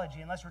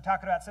psychology unless we're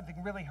talking about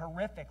something really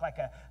horrific like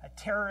a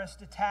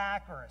terrorist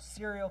attack or a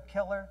serial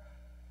killer.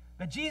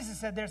 But Jesus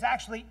said there's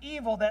actually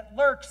evil that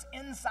lurks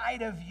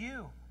inside of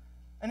you.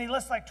 And he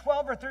lists like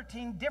 12 or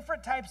 13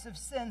 different types of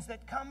sins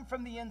that come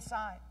from the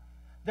inside.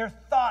 They're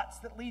thoughts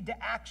that lead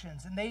to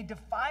actions, and they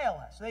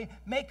defile us. They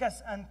make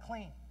us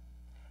unclean.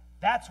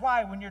 That's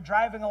why when you're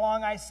driving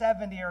along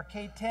I-70 or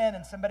K-10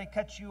 and somebody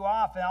cuts you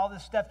off and all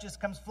this stuff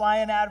just comes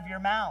flying out of your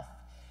mouth,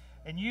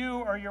 and you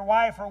or your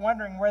wife are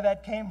wondering where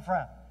that came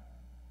from.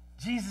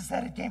 Jesus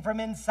said it came from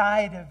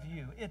inside of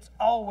you. It's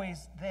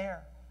always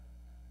there.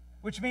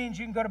 Which means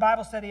you can go to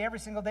Bible study every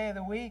single day of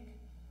the week.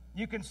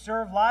 You can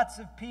serve lots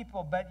of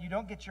people, but you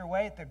don't get your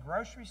way at the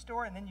grocery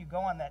store, and then you go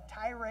on that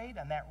tirade,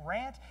 on that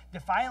rant,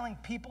 defiling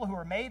people who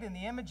are made in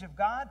the image of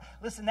God.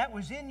 Listen, that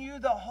was in you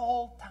the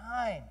whole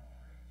time.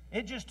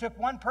 It just took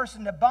one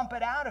person to bump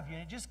it out of you,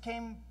 and it just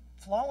came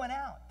flowing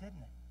out,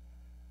 didn't it?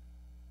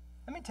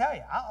 Let me tell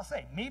you, I'll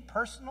say, me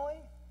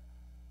personally,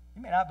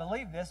 you may not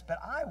believe this, but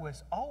I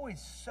was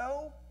always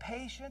so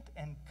patient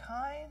and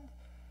kind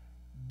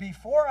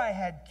before I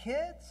had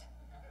kids.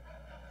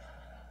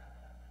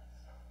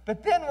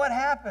 But then what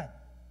happened?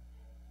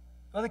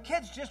 Well, the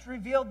kids just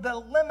revealed the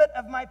limit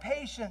of my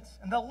patience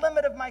and the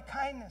limit of my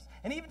kindness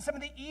and even some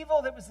of the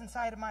evil that was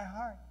inside of my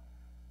heart.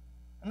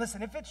 And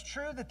listen, if it's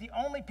true that the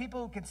only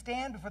people who can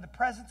stand before the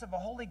presence of a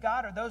holy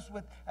God are those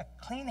with a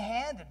clean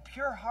hand and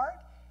pure heart,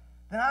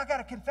 then I've got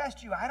to confess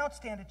to you, I don't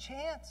stand a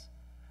chance.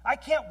 I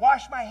can't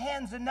wash my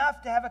hands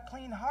enough to have a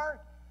clean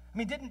heart. I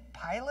mean, didn't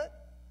Pilate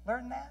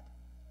learn that?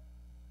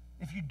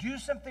 If you do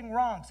something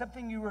wrong,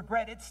 something you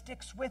regret, it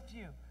sticks with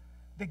you.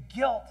 The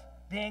guilt,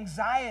 the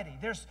anxiety,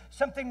 there's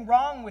something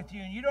wrong with you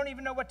and you don't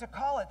even know what to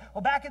call it.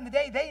 Well, back in the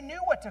day, they knew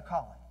what to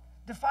call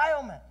it.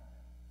 Defilement,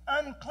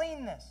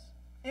 uncleanness,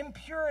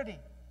 impurity.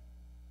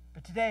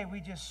 But today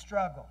we just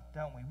struggle,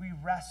 don't we? We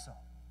wrestle.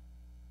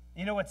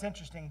 You know what's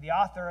interesting? The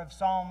author of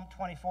Psalm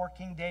 24,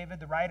 King David,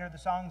 the writer of the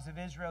Songs of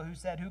Israel, who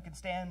said, who can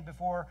stand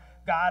before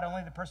God?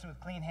 Only the person with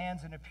clean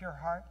hands and a pure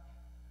heart.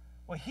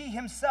 Well, he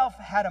himself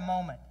had a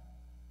moment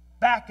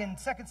back in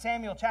 2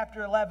 Samuel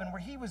chapter 11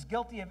 where he was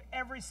guilty of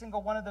every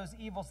single one of those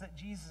evils that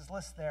Jesus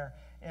lists there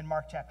in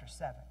Mark chapter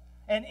 7.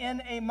 And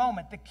in a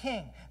moment, the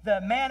king, the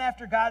man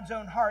after God's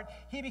own heart,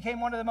 he became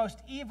one of the most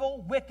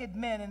evil, wicked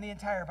men in the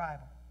entire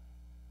Bible.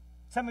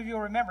 Some of you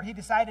will remember he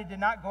decided to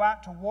not go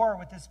out to war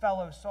with his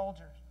fellow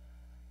soldiers.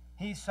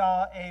 He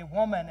saw a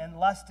woman and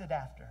lusted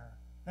after her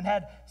and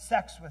had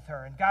sex with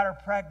her and got her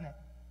pregnant.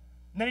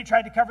 And then he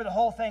tried to cover the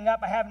whole thing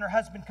up by having her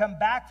husband come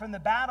back from the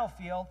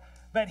battlefield,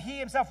 but he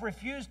himself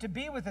refused to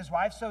be with his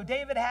wife, so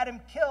David had him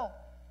killed.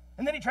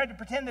 And then he tried to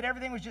pretend that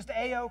everything was just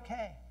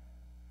A-okay.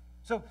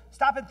 So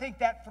stop and think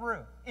that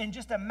through. In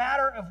just a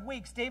matter of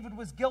weeks, David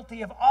was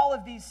guilty of all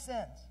of these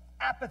sins: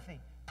 apathy,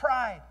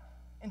 pride,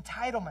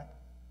 entitlement,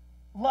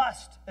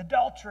 lust,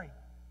 adultery,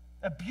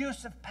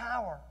 abuse of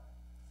power,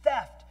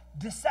 theft,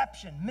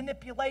 deception,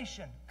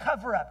 manipulation,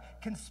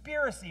 cover-up,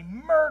 conspiracy,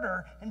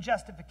 murder, and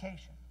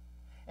justification.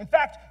 In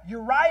fact,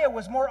 Uriah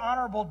was more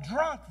honorable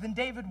drunk than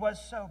David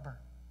was sober.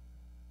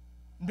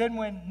 And then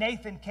when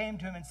Nathan came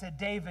to him and said,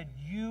 "David,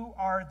 you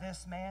are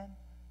this man,"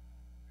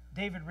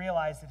 David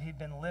realized that he'd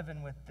been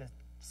living with the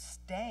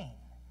stain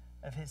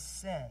of his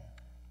sin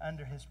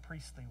under his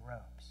priestly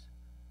robes.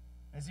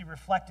 As he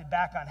reflected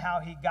back on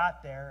how he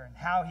got there and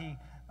how he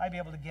might be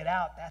able to get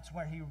out, that's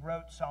where he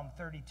wrote Psalm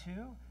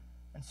 32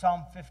 and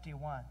Psalm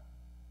 51.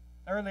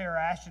 Earlier,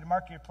 I asked you to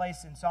mark your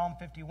place in Psalm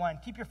 51.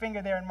 Keep your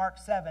finger there in Mark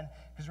 7,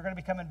 because we're going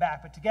to be coming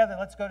back. But together,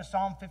 let's go to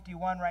Psalm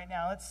 51 right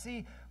now. Let's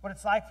see what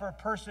it's like for a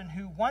person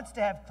who wants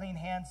to have clean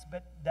hands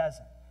but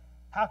doesn't.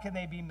 How can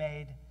they be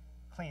made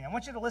clean? I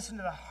want you to listen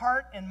to the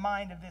heart and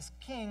mind of this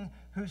king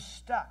who's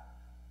stuck.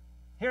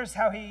 Here's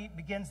how he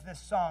begins this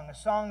song, a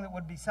song that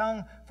would be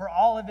sung for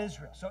all of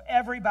Israel, so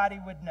everybody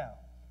would know.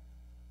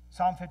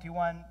 Psalm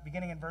 51,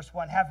 beginning in verse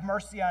 1, "Have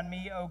mercy on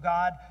me, O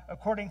God,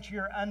 according to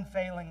your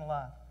unfailing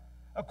love.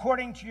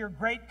 According to your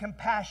great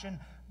compassion,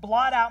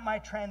 blot out my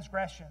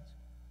transgressions.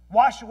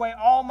 Wash away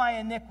all my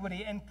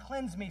iniquity and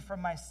cleanse me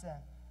from my sin.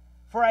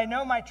 For I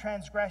know my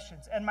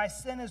transgressions, and my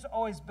sin is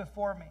always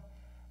before me.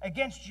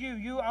 Against you,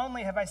 you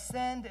only have I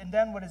sinned and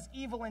done what is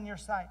evil in your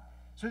sight,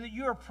 so that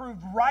you are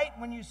proved right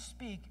when you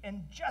speak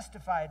and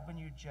justified when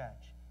you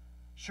judge.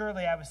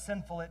 Surely I was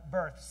sinful at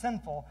birth,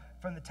 sinful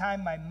from the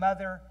time my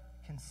mother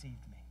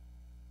conceived me."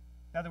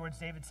 In other words,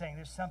 David's saying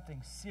there's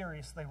something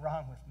seriously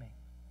wrong with me.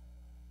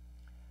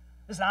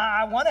 Listen,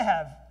 I want to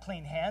have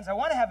clean hands. I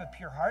want to have a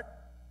pure heart,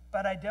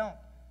 but I don't.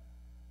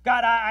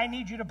 God, I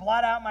need you to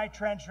blot out my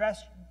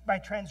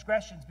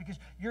transgressions, because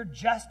you're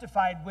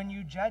justified when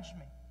you judge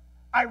me.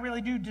 I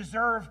really do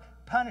deserve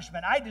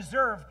punishment. I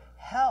deserve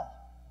hell.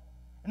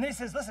 And then he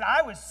says, listen,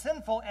 I was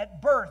sinful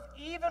at birth,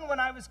 even when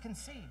I was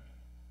conceived.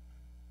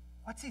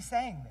 What's he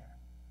saying there?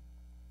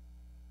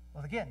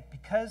 Well, again,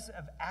 because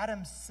of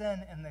Adam's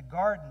sin in the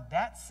garden,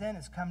 that sin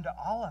has come to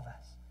all of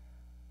us.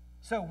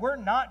 So we're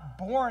not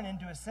born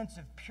into a sense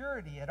of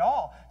purity at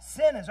all.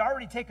 Sin has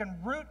already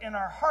taken root in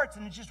our hearts,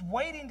 and it's just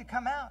waiting to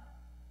come out.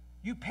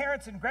 You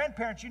parents and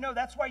grandparents, you know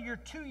that's why your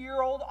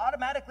 2-year-old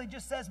automatically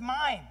just says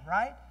mine,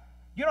 right?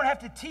 You don't have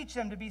to teach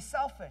them to be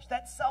selfish.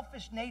 That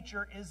selfish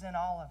nature is in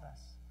all of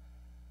us.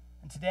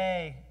 And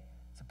today,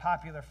 it's a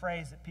popular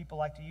phrase that people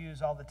like to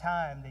use all the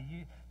time.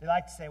 They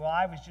like to say, well,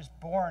 I was just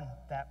born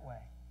that way.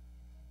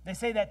 They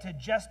say that to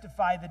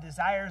justify the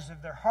desires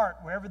of their heart,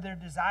 wherever their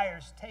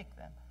desires take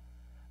them.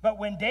 But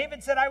when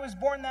David said, I was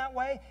born that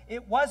way,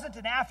 it wasn't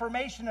an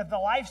affirmation of the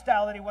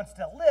lifestyle that he wants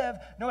to live.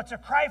 No, it's a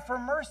cry for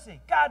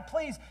mercy. God,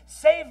 please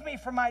save me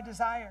from my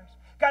desires.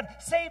 God,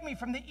 save me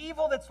from the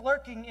evil that's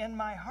lurking in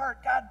my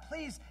heart. God,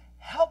 please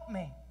help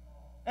me.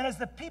 And as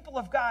the people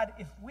of God,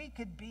 if we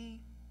could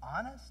be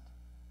honest,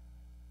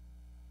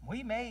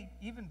 we may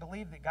even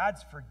believe that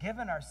God's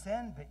forgiven our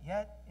sin, but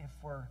yet if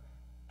we're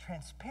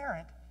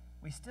transparent,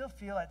 we still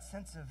feel that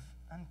sense of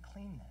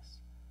uncleanness,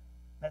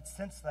 that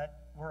sense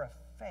that we're a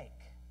fake,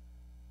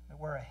 that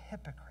we're a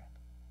hypocrite.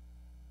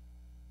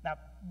 Now,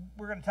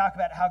 we're going to talk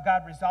about how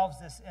God resolves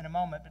this in a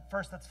moment, but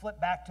first let's flip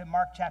back to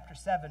Mark chapter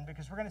 7,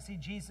 because we're going to see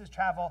Jesus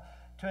travel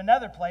to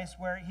another place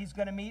where he's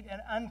going to meet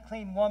an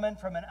unclean woman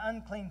from an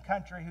unclean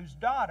country whose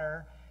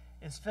daughter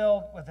is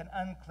filled with an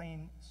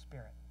unclean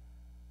spirit.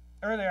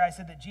 Earlier I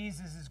said that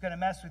Jesus is going to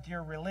mess with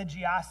your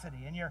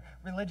religiosity and your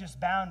religious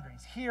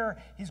boundaries. Here,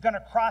 he's going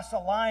to cross a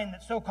line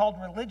that so-called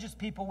religious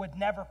people would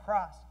never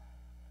cross.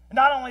 And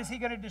not only is he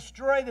going to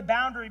destroy the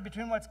boundary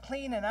between what's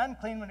clean and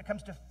unclean when it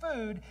comes to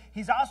food,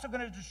 he's also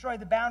going to destroy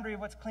the boundary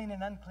of what's clean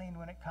and unclean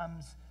when it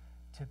comes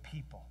to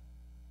people.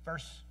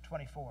 Verse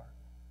 24.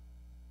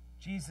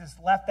 Jesus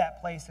left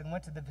that place and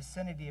went to the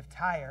vicinity of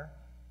Tyre.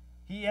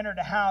 He entered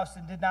a house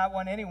and did not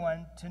want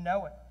anyone to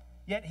know it.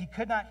 Yet he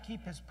could not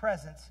keep his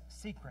presence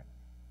secret.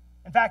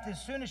 In fact,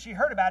 as soon as she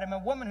heard about him, a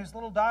woman whose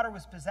little daughter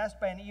was possessed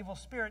by an evil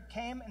spirit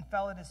came and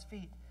fell at his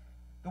feet.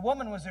 The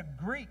woman was a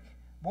Greek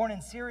born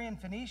in Syrian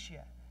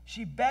Phoenicia.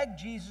 She begged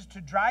Jesus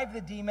to drive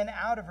the demon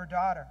out of her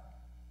daughter.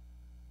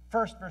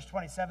 First, verse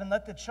 27,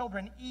 let the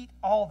children eat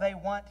all they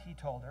want, he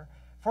told her,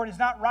 for it is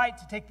not right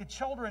to take the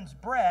children's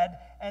bread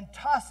and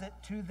toss it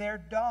to their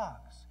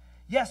dogs.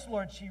 Yes,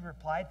 Lord, she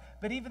replied,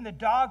 but even the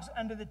dogs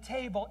under the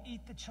table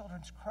eat the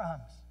children's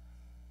crumbs.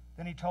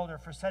 Then he told her,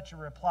 for such a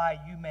reply,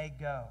 you may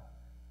go.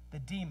 The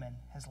demon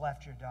has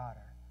left your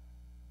daughter.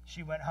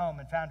 She went home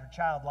and found her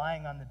child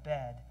lying on the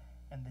bed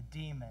and the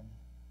demon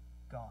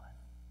gone.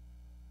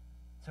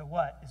 So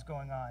what is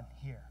going on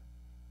here?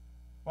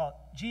 Well,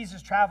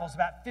 Jesus travels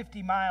about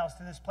 50 miles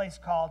to this place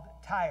called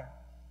Tyre.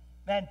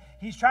 And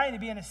he's trying to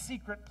be in a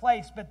secret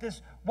place, but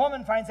this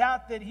woman finds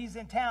out that he's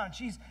in town.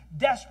 She's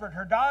desperate.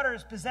 Her daughter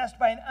is possessed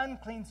by an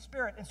unclean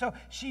spirit. And so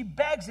she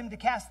begs him to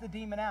cast the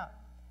demon out.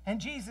 And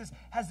Jesus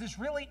has this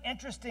really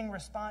interesting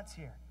response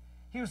here.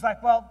 He was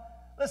like, well,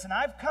 listen,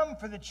 I've come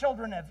for the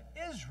children of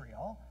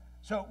Israel,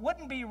 so it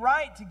wouldn't be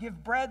right to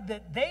give bread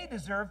that they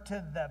deserve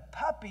to the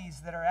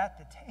puppies that are at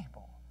the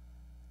table.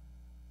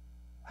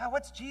 Wow,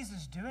 what's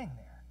Jesus doing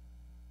there?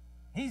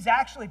 He's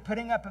actually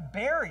putting up a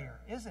barrier,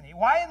 isn't he?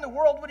 Why in the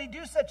world would he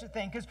do such a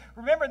thing? Because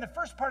remember, in the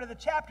first part of the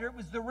chapter, it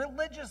was the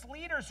religious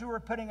leaders who were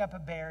putting up a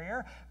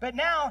barrier. But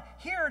now,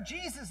 here,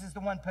 Jesus is the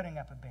one putting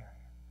up a barrier.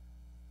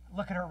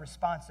 Look at her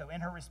response, though.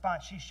 In her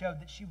response, she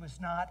showed that she was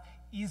not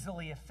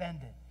easily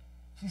offended.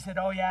 She said,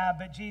 oh, yeah,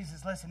 but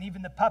Jesus, listen,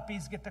 even the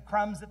puppies get the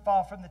crumbs that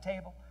fall from the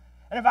table.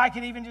 And if I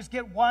could even just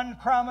get one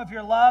crumb of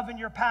your love and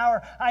your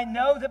power, I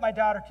know that my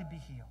daughter could be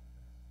healed.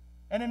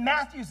 And in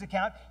Matthew's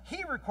account,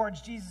 he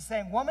records Jesus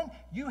saying, woman,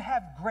 you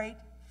have great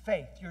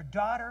faith. Your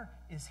daughter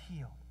is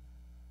healed.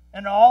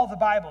 And in all the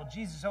Bible,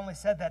 Jesus only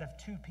said that of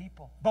two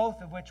people,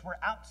 both of which were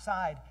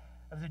outside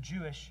of the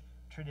Jewish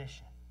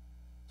tradition.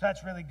 So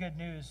that's really good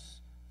news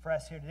for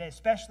us here today,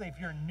 especially if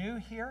you're new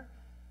here.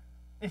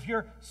 If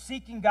you're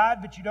seeking God,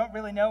 but you don't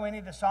really know any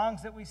of the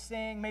songs that we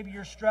sing, maybe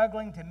you're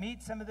struggling to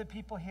meet some of the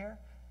people here.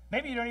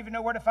 Maybe you don't even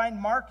know where to find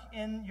Mark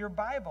in your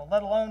Bible,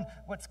 let alone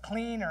what's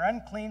clean or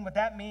unclean, what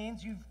that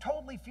means. You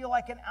totally feel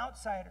like an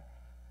outsider.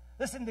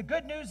 Listen, the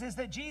good news is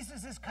that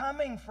Jesus is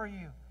coming for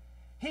you.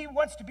 He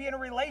wants to be in a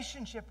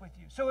relationship with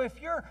you. So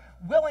if you're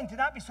willing to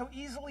not be so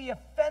easily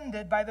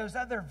offended by those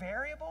other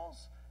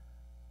variables,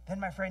 then,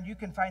 my friend, you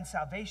can find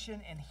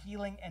salvation and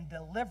healing and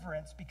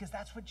deliverance because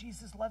that's what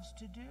Jesus loves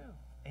to do.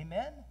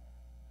 Amen?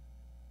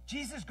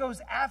 Jesus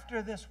goes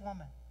after this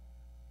woman.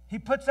 He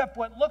puts up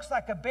what looks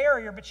like a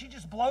barrier, but she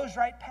just blows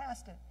right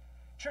past it.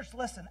 Church,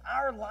 listen,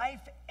 our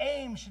life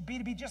aim should be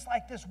to be just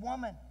like this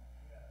woman,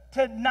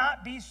 to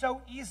not be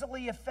so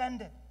easily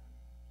offended.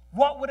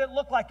 What would it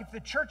look like if the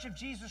Church of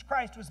Jesus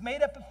Christ was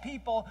made up of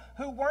people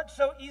who weren't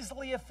so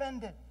easily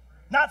offended,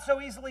 not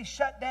so easily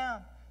shut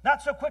down,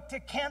 not so quick to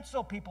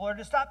cancel people or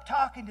to stop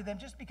talking to them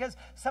just because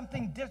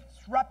something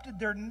disrupted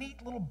their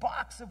neat little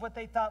box of what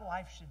they thought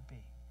life should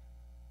be?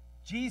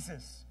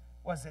 Jesus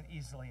wasn't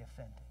easily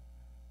offended.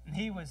 And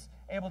he was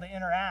able to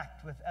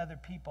interact with other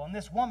people. And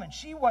this woman,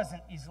 she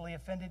wasn't easily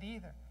offended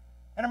either.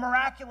 And a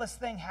miraculous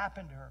thing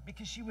happened to her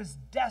because she was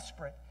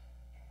desperate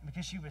and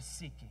because she was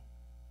seeking.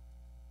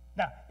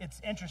 Now, it's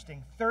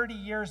interesting. 30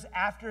 years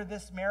after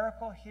this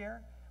miracle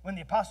here, when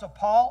the Apostle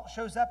Paul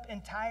shows up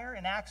in Tyre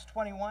in Acts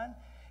 21,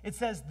 it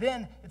says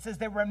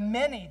there were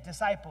many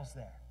disciples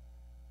there.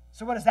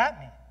 So what does that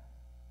mean?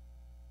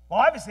 Well,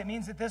 obviously it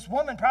means that this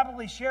woman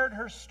probably shared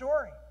her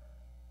story.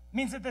 It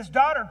means that this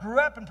daughter grew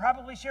up and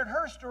probably shared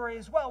her story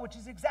as well, which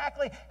is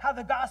exactly how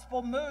the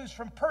gospel moves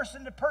from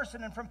person to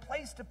person and from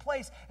place to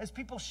place as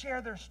people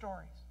share their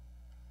stories.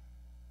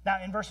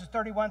 Now, in verses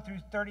 31 through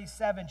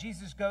 37,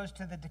 Jesus goes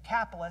to the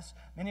Decapolis.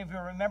 Many of you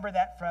remember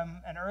that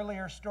from an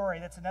earlier story.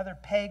 That's another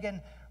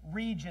pagan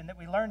region that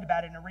we learned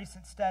about in a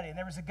recent study. And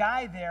there was a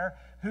guy there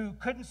who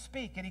couldn't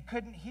speak and he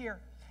couldn't hear.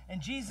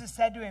 And Jesus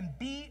said to him,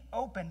 "Be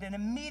opened." And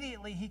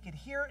immediately he could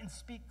hear and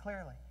speak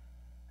clearly.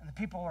 And the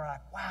people were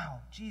like, wow,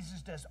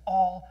 Jesus does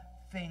all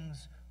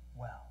things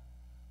well.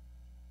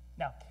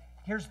 Now,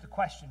 here's the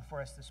question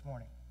for us this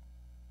morning.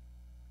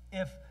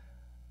 If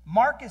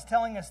Mark is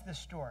telling us this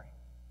story,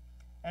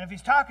 and if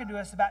he's talking to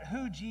us about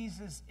who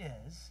Jesus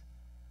is,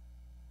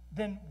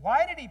 then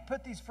why did he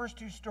put these first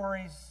two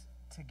stories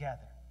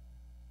together?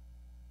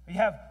 You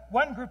have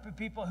one group of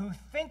people who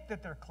think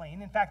that they're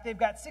clean. In fact, they've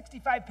got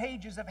 65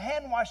 pages of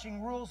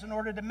hand-washing rules in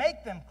order to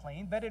make them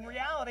clean, but in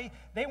reality,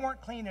 they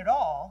weren't clean at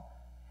all.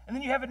 And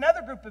then you have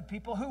another group of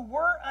people who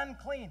were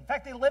unclean. In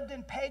fact, they lived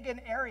in pagan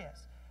areas.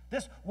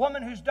 This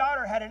woman whose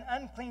daughter had an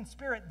unclean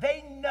spirit,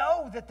 they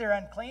know that they're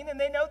unclean, and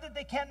they know that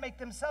they can't make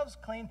themselves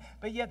clean,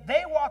 but yet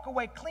they walk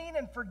away clean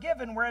and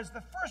forgiven, whereas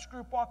the first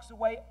group walks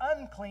away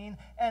unclean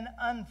and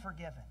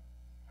unforgiven.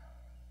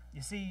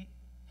 You see,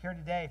 here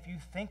today, if you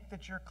think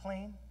that you're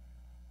clean,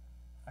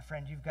 my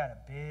friend, you've got a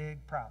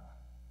big problem.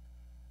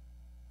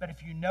 But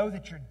if you know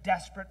that you're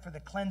desperate for the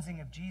cleansing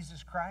of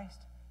Jesus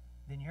Christ,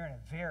 then you're in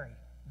a very,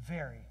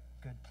 very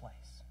good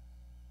place.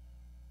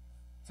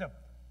 So,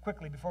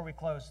 quickly, before we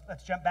close,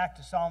 let's jump back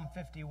to Psalm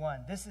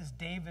 51. This is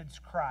David's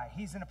cry.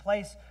 He's in a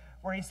place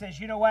where he says,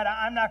 you know what,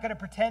 I'm not going to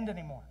pretend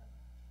anymore.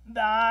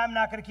 I'm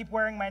not going to keep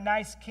wearing my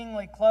nice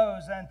kingly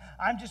clothes, and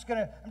I'm just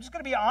going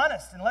to be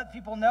honest and let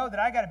people know that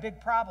I got a big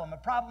problem, a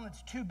problem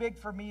that's too big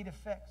for me to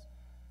fix.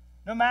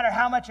 No matter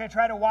how much I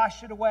try to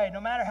wash it away,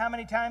 no matter how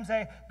many times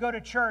I go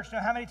to church, no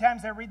matter how many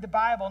times I read the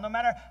Bible, no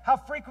matter how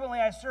frequently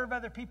I serve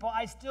other people,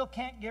 I still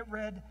can't get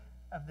rid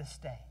of the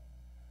stain.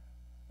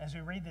 As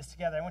we read this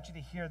together, I want you to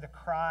hear the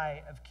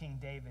cry of King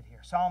David here.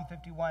 Psalm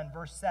 51,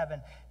 verse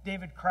 7,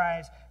 David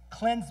cries,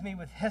 "Cleanse me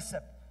with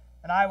hyssop,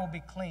 and I will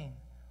be clean.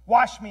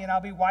 Wash me, and I'll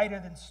be whiter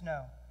than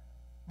snow."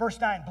 Verse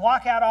 9,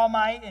 "Block out all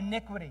my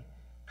iniquity.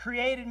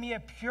 Create in me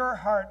a pure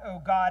heart, O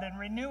God, and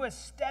renew a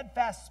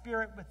steadfast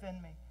spirit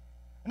within me."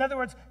 In other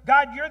words,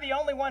 God, you're the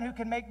only one who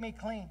can make me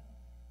clean.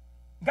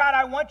 God,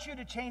 I want you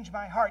to change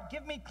my heart.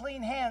 Give me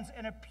clean hands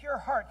and a pure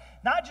heart.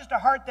 Not just a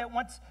heart that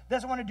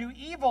doesn't want to do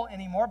evil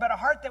anymore, but a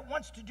heart that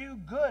wants to do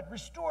good.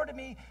 Restore to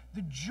me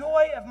the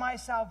joy of my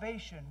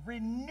salvation.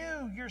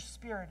 Renew your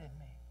spirit in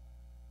me.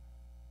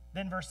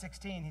 Then verse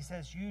 16, he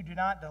says, you do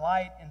not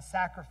delight in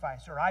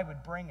sacrifice, or I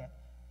would bring it.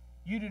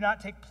 You do not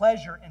take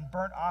pleasure in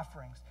burnt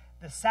offerings.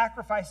 The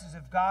sacrifices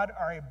of God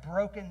are a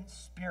broken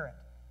spirit.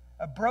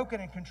 A broken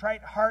and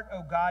contrite heart,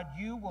 O God,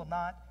 you will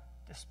not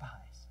despise.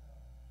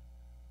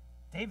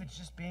 David's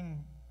just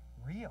being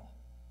real.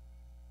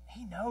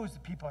 He knows the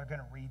people are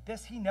going to read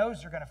this. He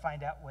knows they're going to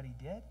find out what he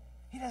did.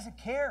 He doesn't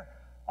care.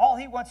 All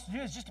he wants to do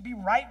is just to be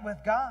right with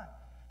God.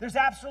 There's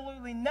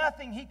absolutely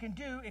nothing he can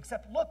do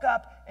except look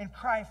up and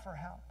cry for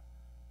help.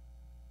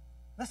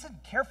 Listen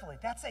carefully.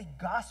 That's a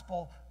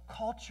gospel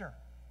culture.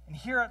 And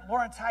here at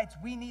Lawrence Heights,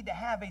 we need to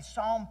have a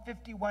Psalm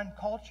 51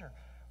 culture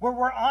where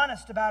we're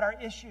honest about our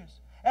issues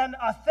and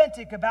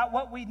authentic about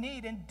what we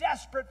need and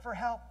desperate for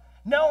help,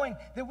 knowing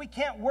that we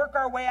can't work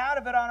our way out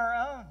of it on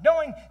our own,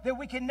 knowing that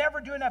we can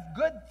never do enough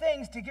good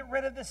things to get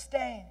rid of the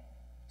stain.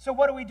 So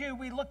what do?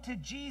 We look to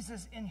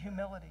Jesus in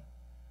humility.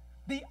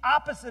 The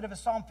opposite of a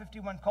Psalm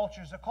 51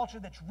 culture is a culture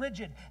that's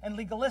rigid and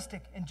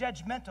legalistic and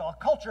judgmental, a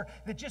culture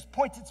that just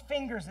points its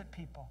fingers at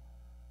people.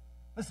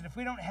 Listen, if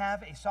we don't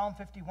have a Psalm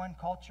 51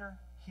 culture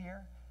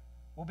here,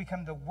 we'll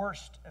become the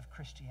worst of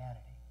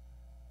Christianity.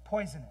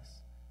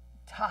 Poisonous,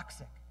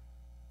 toxic,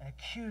 and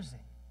accusing.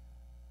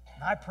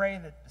 And I pray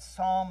that the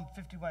Psalm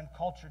 51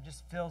 culture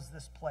just fills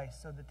this place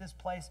so that this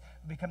place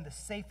will become the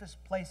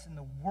safest place in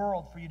the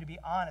world for you to be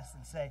honest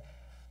and say,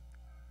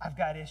 I've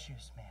got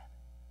issues, man.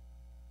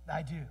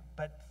 I do.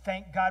 But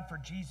thank God for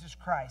Jesus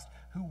Christ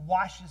who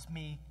washes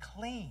me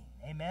clean.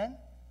 Amen?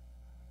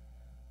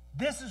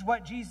 This is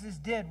what Jesus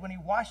did when he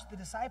washed the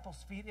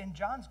disciples' feet in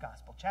John's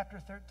Gospel, chapter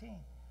 13.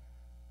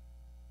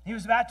 He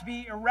was about to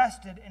be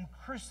arrested and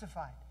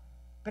crucified,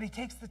 but he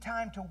takes the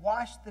time to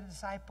wash the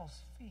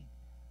disciples' feet.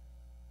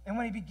 And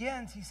when he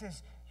begins, he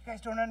says, you guys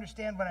don't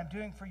understand what I'm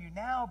doing for you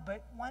now,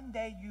 but one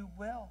day you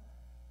will.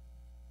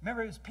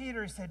 Remember, it was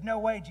Peter who said, no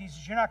way,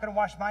 Jesus, you're not going to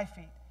wash my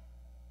feet.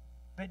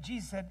 But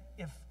Jesus said,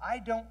 if I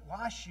don't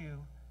wash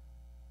you,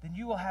 then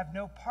you will have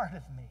no part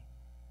of me.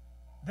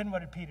 Then what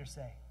did Peter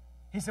say?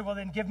 He said, well,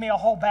 then give me a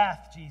whole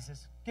bath,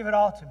 Jesus. Give it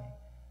all to me.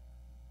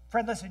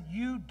 Friend, listen,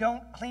 you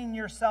don't clean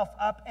yourself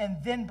up and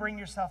then bring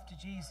yourself to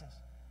Jesus.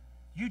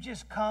 You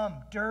just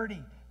come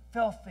dirty,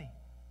 filthy,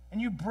 and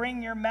you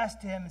bring your mess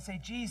to him and say,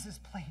 Jesus,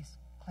 please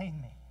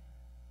clean me.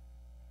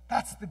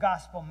 That's the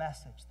gospel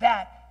message.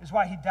 That is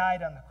why he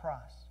died on the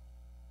cross.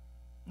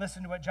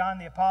 Listen to what John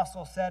the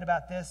Apostle said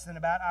about this and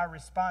about our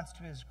response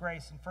to his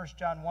grace in 1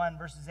 John 1,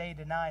 verses 8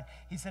 to 9.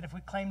 He said, if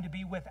we claim to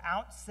be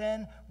without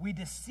sin, we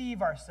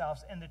deceive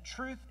ourselves, and the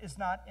truth is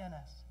not in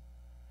us.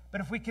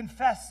 But if we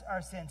confess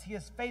our sins, he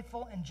is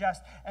faithful and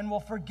just and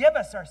will forgive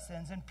us our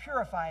sins and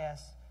purify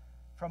us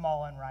from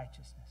all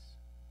unrighteousness.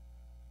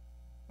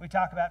 We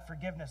talk about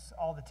forgiveness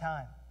all the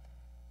time,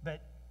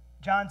 but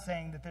John's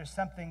saying that there's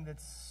something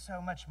that's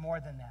so much more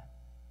than that.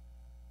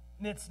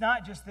 It's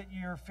not just that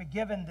you're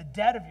forgiven the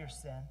debt of your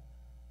sin,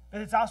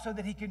 but it's also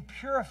that he can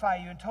purify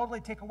you and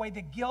totally take away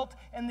the guilt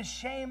and the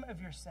shame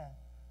of your sin.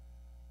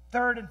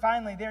 Third and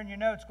finally, there in your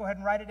notes, go ahead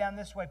and write it down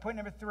this way. Point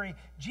number 3,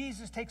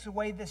 Jesus takes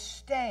away the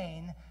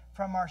stain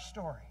from our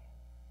story.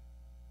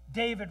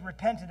 David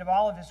repented of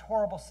all of his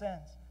horrible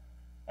sins.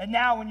 And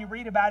now when you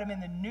read about him in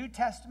the New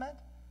Testament,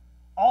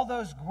 all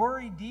those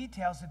gory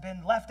details have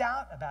been left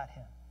out about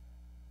him.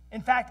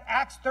 In fact,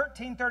 Acts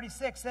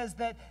 13:36 says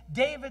that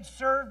David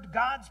served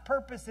God's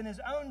purpose in his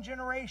own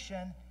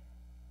generation,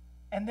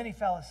 and then he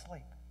fell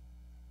asleep.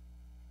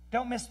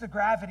 Don't miss the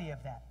gravity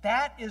of that.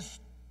 That is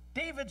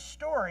David's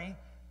story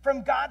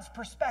from God's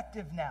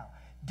perspective now.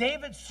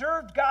 David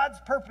served God's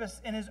purpose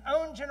in his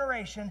own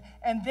generation,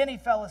 and then he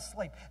fell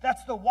asleep.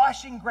 That's the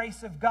washing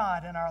grace of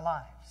God in our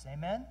lives.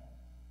 Amen?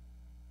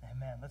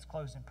 Amen. Let's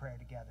close in prayer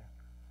together.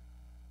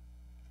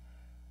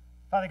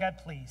 Father God,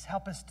 please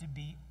help us to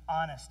be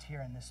honest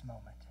here in this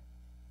moment.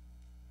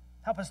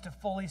 Help us to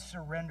fully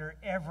surrender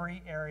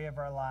every area of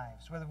our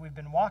lives, whether we've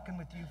been walking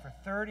with you for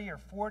 30 or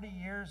 40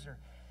 years or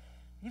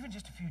even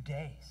just a few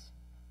days.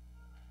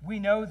 We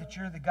know that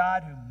you're the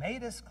God who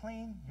made us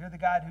clean. You're the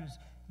God who's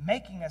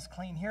making us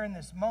clean here in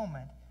this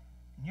moment.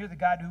 And you're the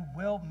God who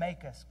will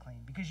make us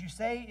clean, because you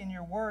say in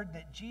your word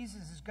that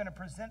Jesus is going to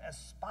present us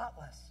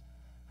spotless,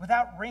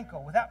 without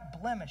wrinkle,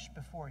 without blemish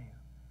before you.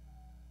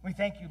 We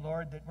thank you,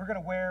 Lord, that we're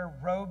going to wear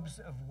robes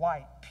of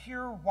white,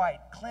 pure white,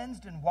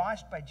 cleansed and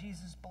washed by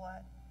Jesus'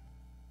 blood.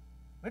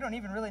 We don't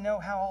even really know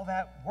how all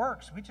that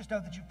works. We just know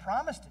that you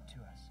promised it to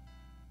us.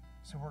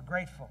 So we're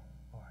grateful,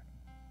 Lord.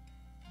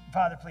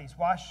 Father, please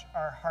wash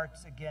our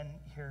hearts again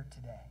here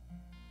today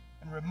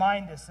and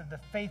remind us of the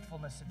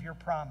faithfulness of your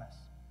promise.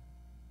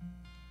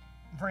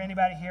 And for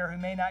anybody here who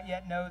may not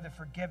yet know the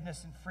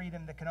forgiveness and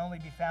freedom that can only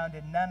be found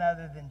in none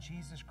other than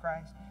Jesus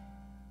Christ,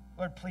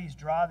 Lord, please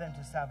draw them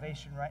to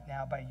salvation right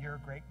now by your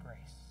great grace.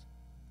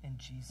 In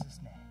Jesus'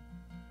 name,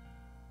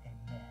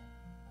 amen.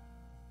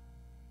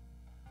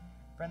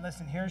 Friend,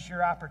 listen, here's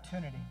your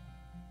opportunity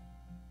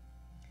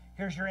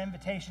Here's your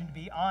invitation to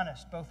be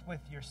honest, both with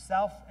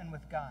yourself and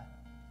with God.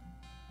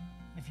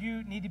 If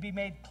you need to be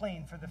made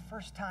clean for the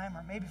first time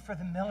or maybe for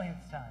the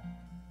millionth time,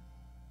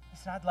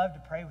 listen, I'd love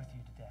to pray with you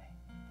today.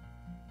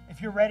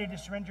 If you're ready to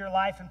surrender your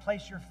life and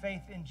place your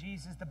faith in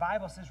Jesus, the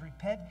Bible says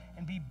repent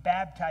and be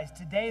baptized.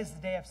 Today is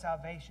the day of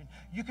salvation.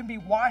 You can be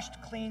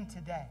washed clean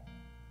today.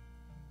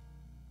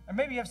 Or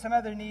maybe you have some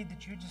other need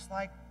that you just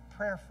like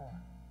prayer for.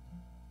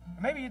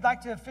 Or maybe you'd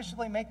like to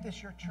officially make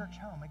this your church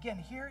home. Again,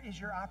 here is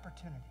your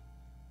opportunity.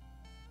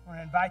 I want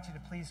to invite you to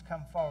please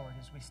come forward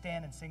as we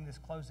stand and sing this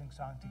closing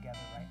song together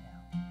right now.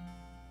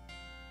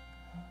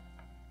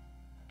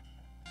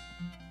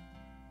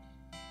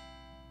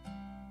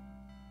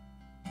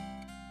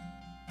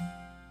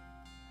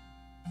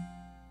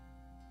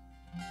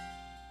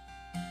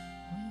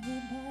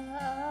 We bow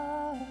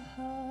our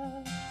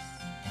hearts,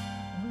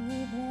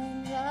 we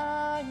bend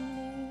our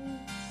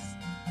knees.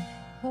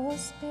 Holy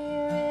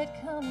Spirit,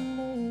 come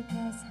make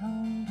us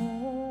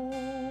humble.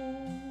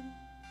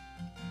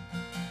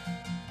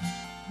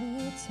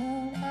 We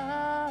turn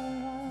our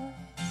eyes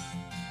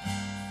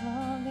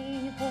from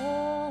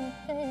evil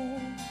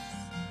things.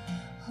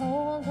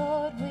 Oh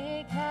Lord,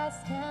 we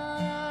cast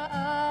down our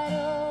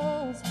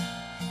idols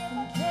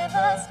and give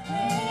us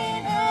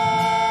clean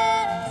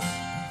hands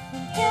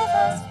and give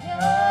us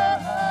pure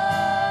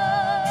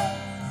hearts.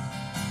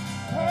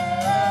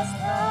 Let us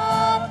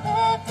not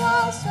lift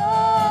our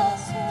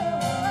souls to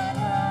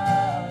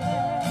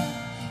another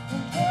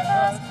and give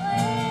us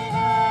clean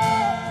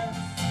hands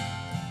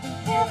and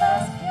give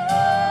us pure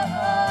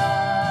hearts.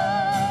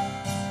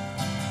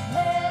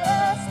 Let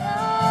us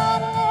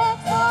not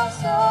lift our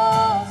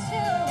souls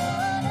to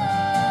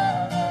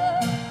another.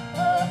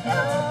 Oh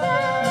God,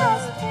 let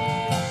us be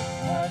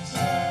a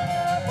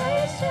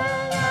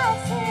generation that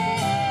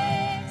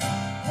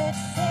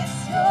sings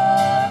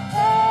your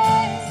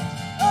praise.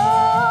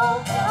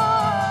 Oh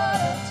God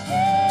of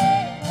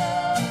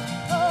Jacob.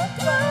 Oh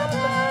God,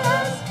 let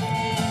us be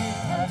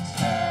a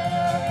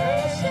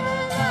generation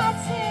that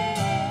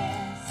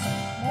sings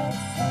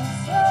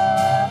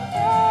your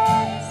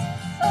praise.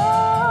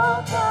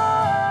 Oh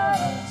God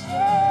of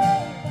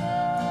Jacob.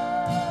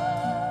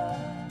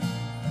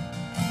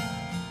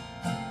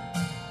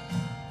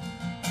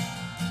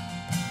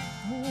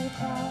 We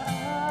bow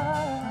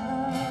our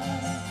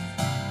hearts,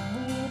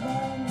 we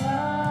bend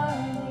our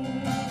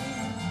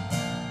knees.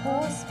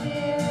 Holy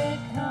Spirit,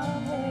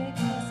 come make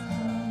us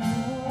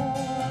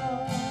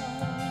humble.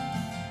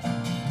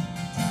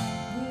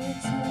 We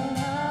turn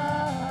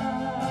our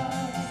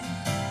eyes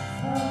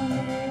from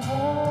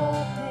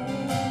evil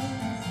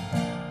things.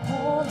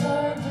 Oh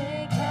Lord, we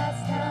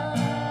cast down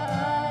our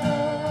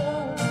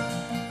idols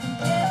and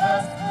give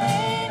us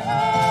clean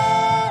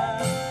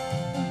hands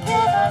and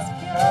give us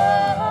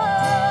pure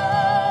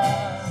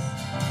hearts.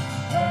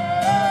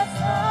 Let us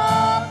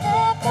not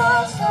lift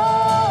our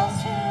souls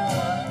to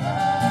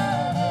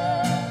another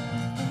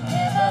and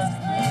give us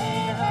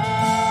clean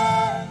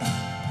hands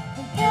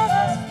and give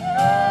us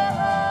pure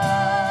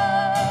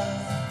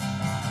hearts.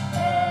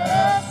 Let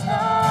us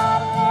not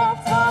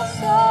lift our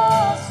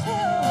souls to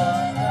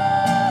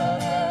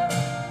another.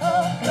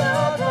 Oh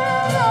God,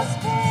 let us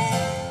be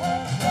a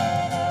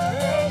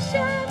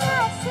generation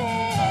that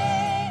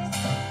sings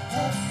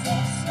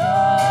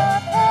your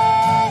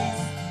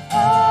praise.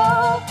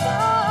 Oh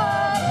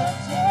God of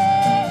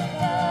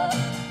Jacob.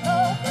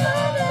 Oh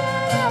God,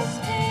 let us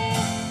be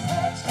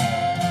a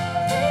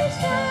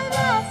generation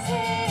that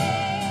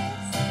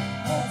sings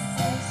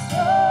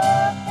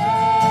your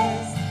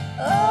praise.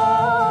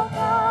 Oh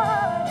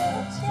God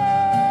of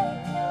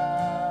Jacob.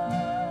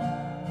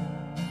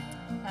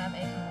 Have a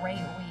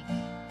great week.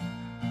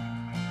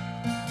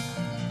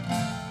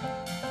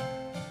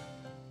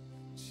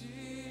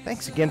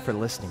 Thanks again for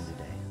listening today.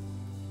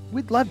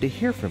 We'd love to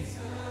hear from you.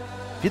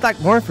 If you'd like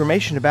more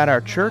information about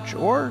our church,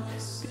 or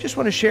if you just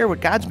want to share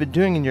what God's been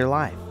doing in your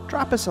life,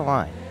 drop us a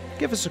line,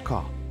 give us a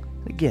call.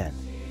 Again,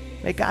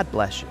 may God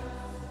bless you.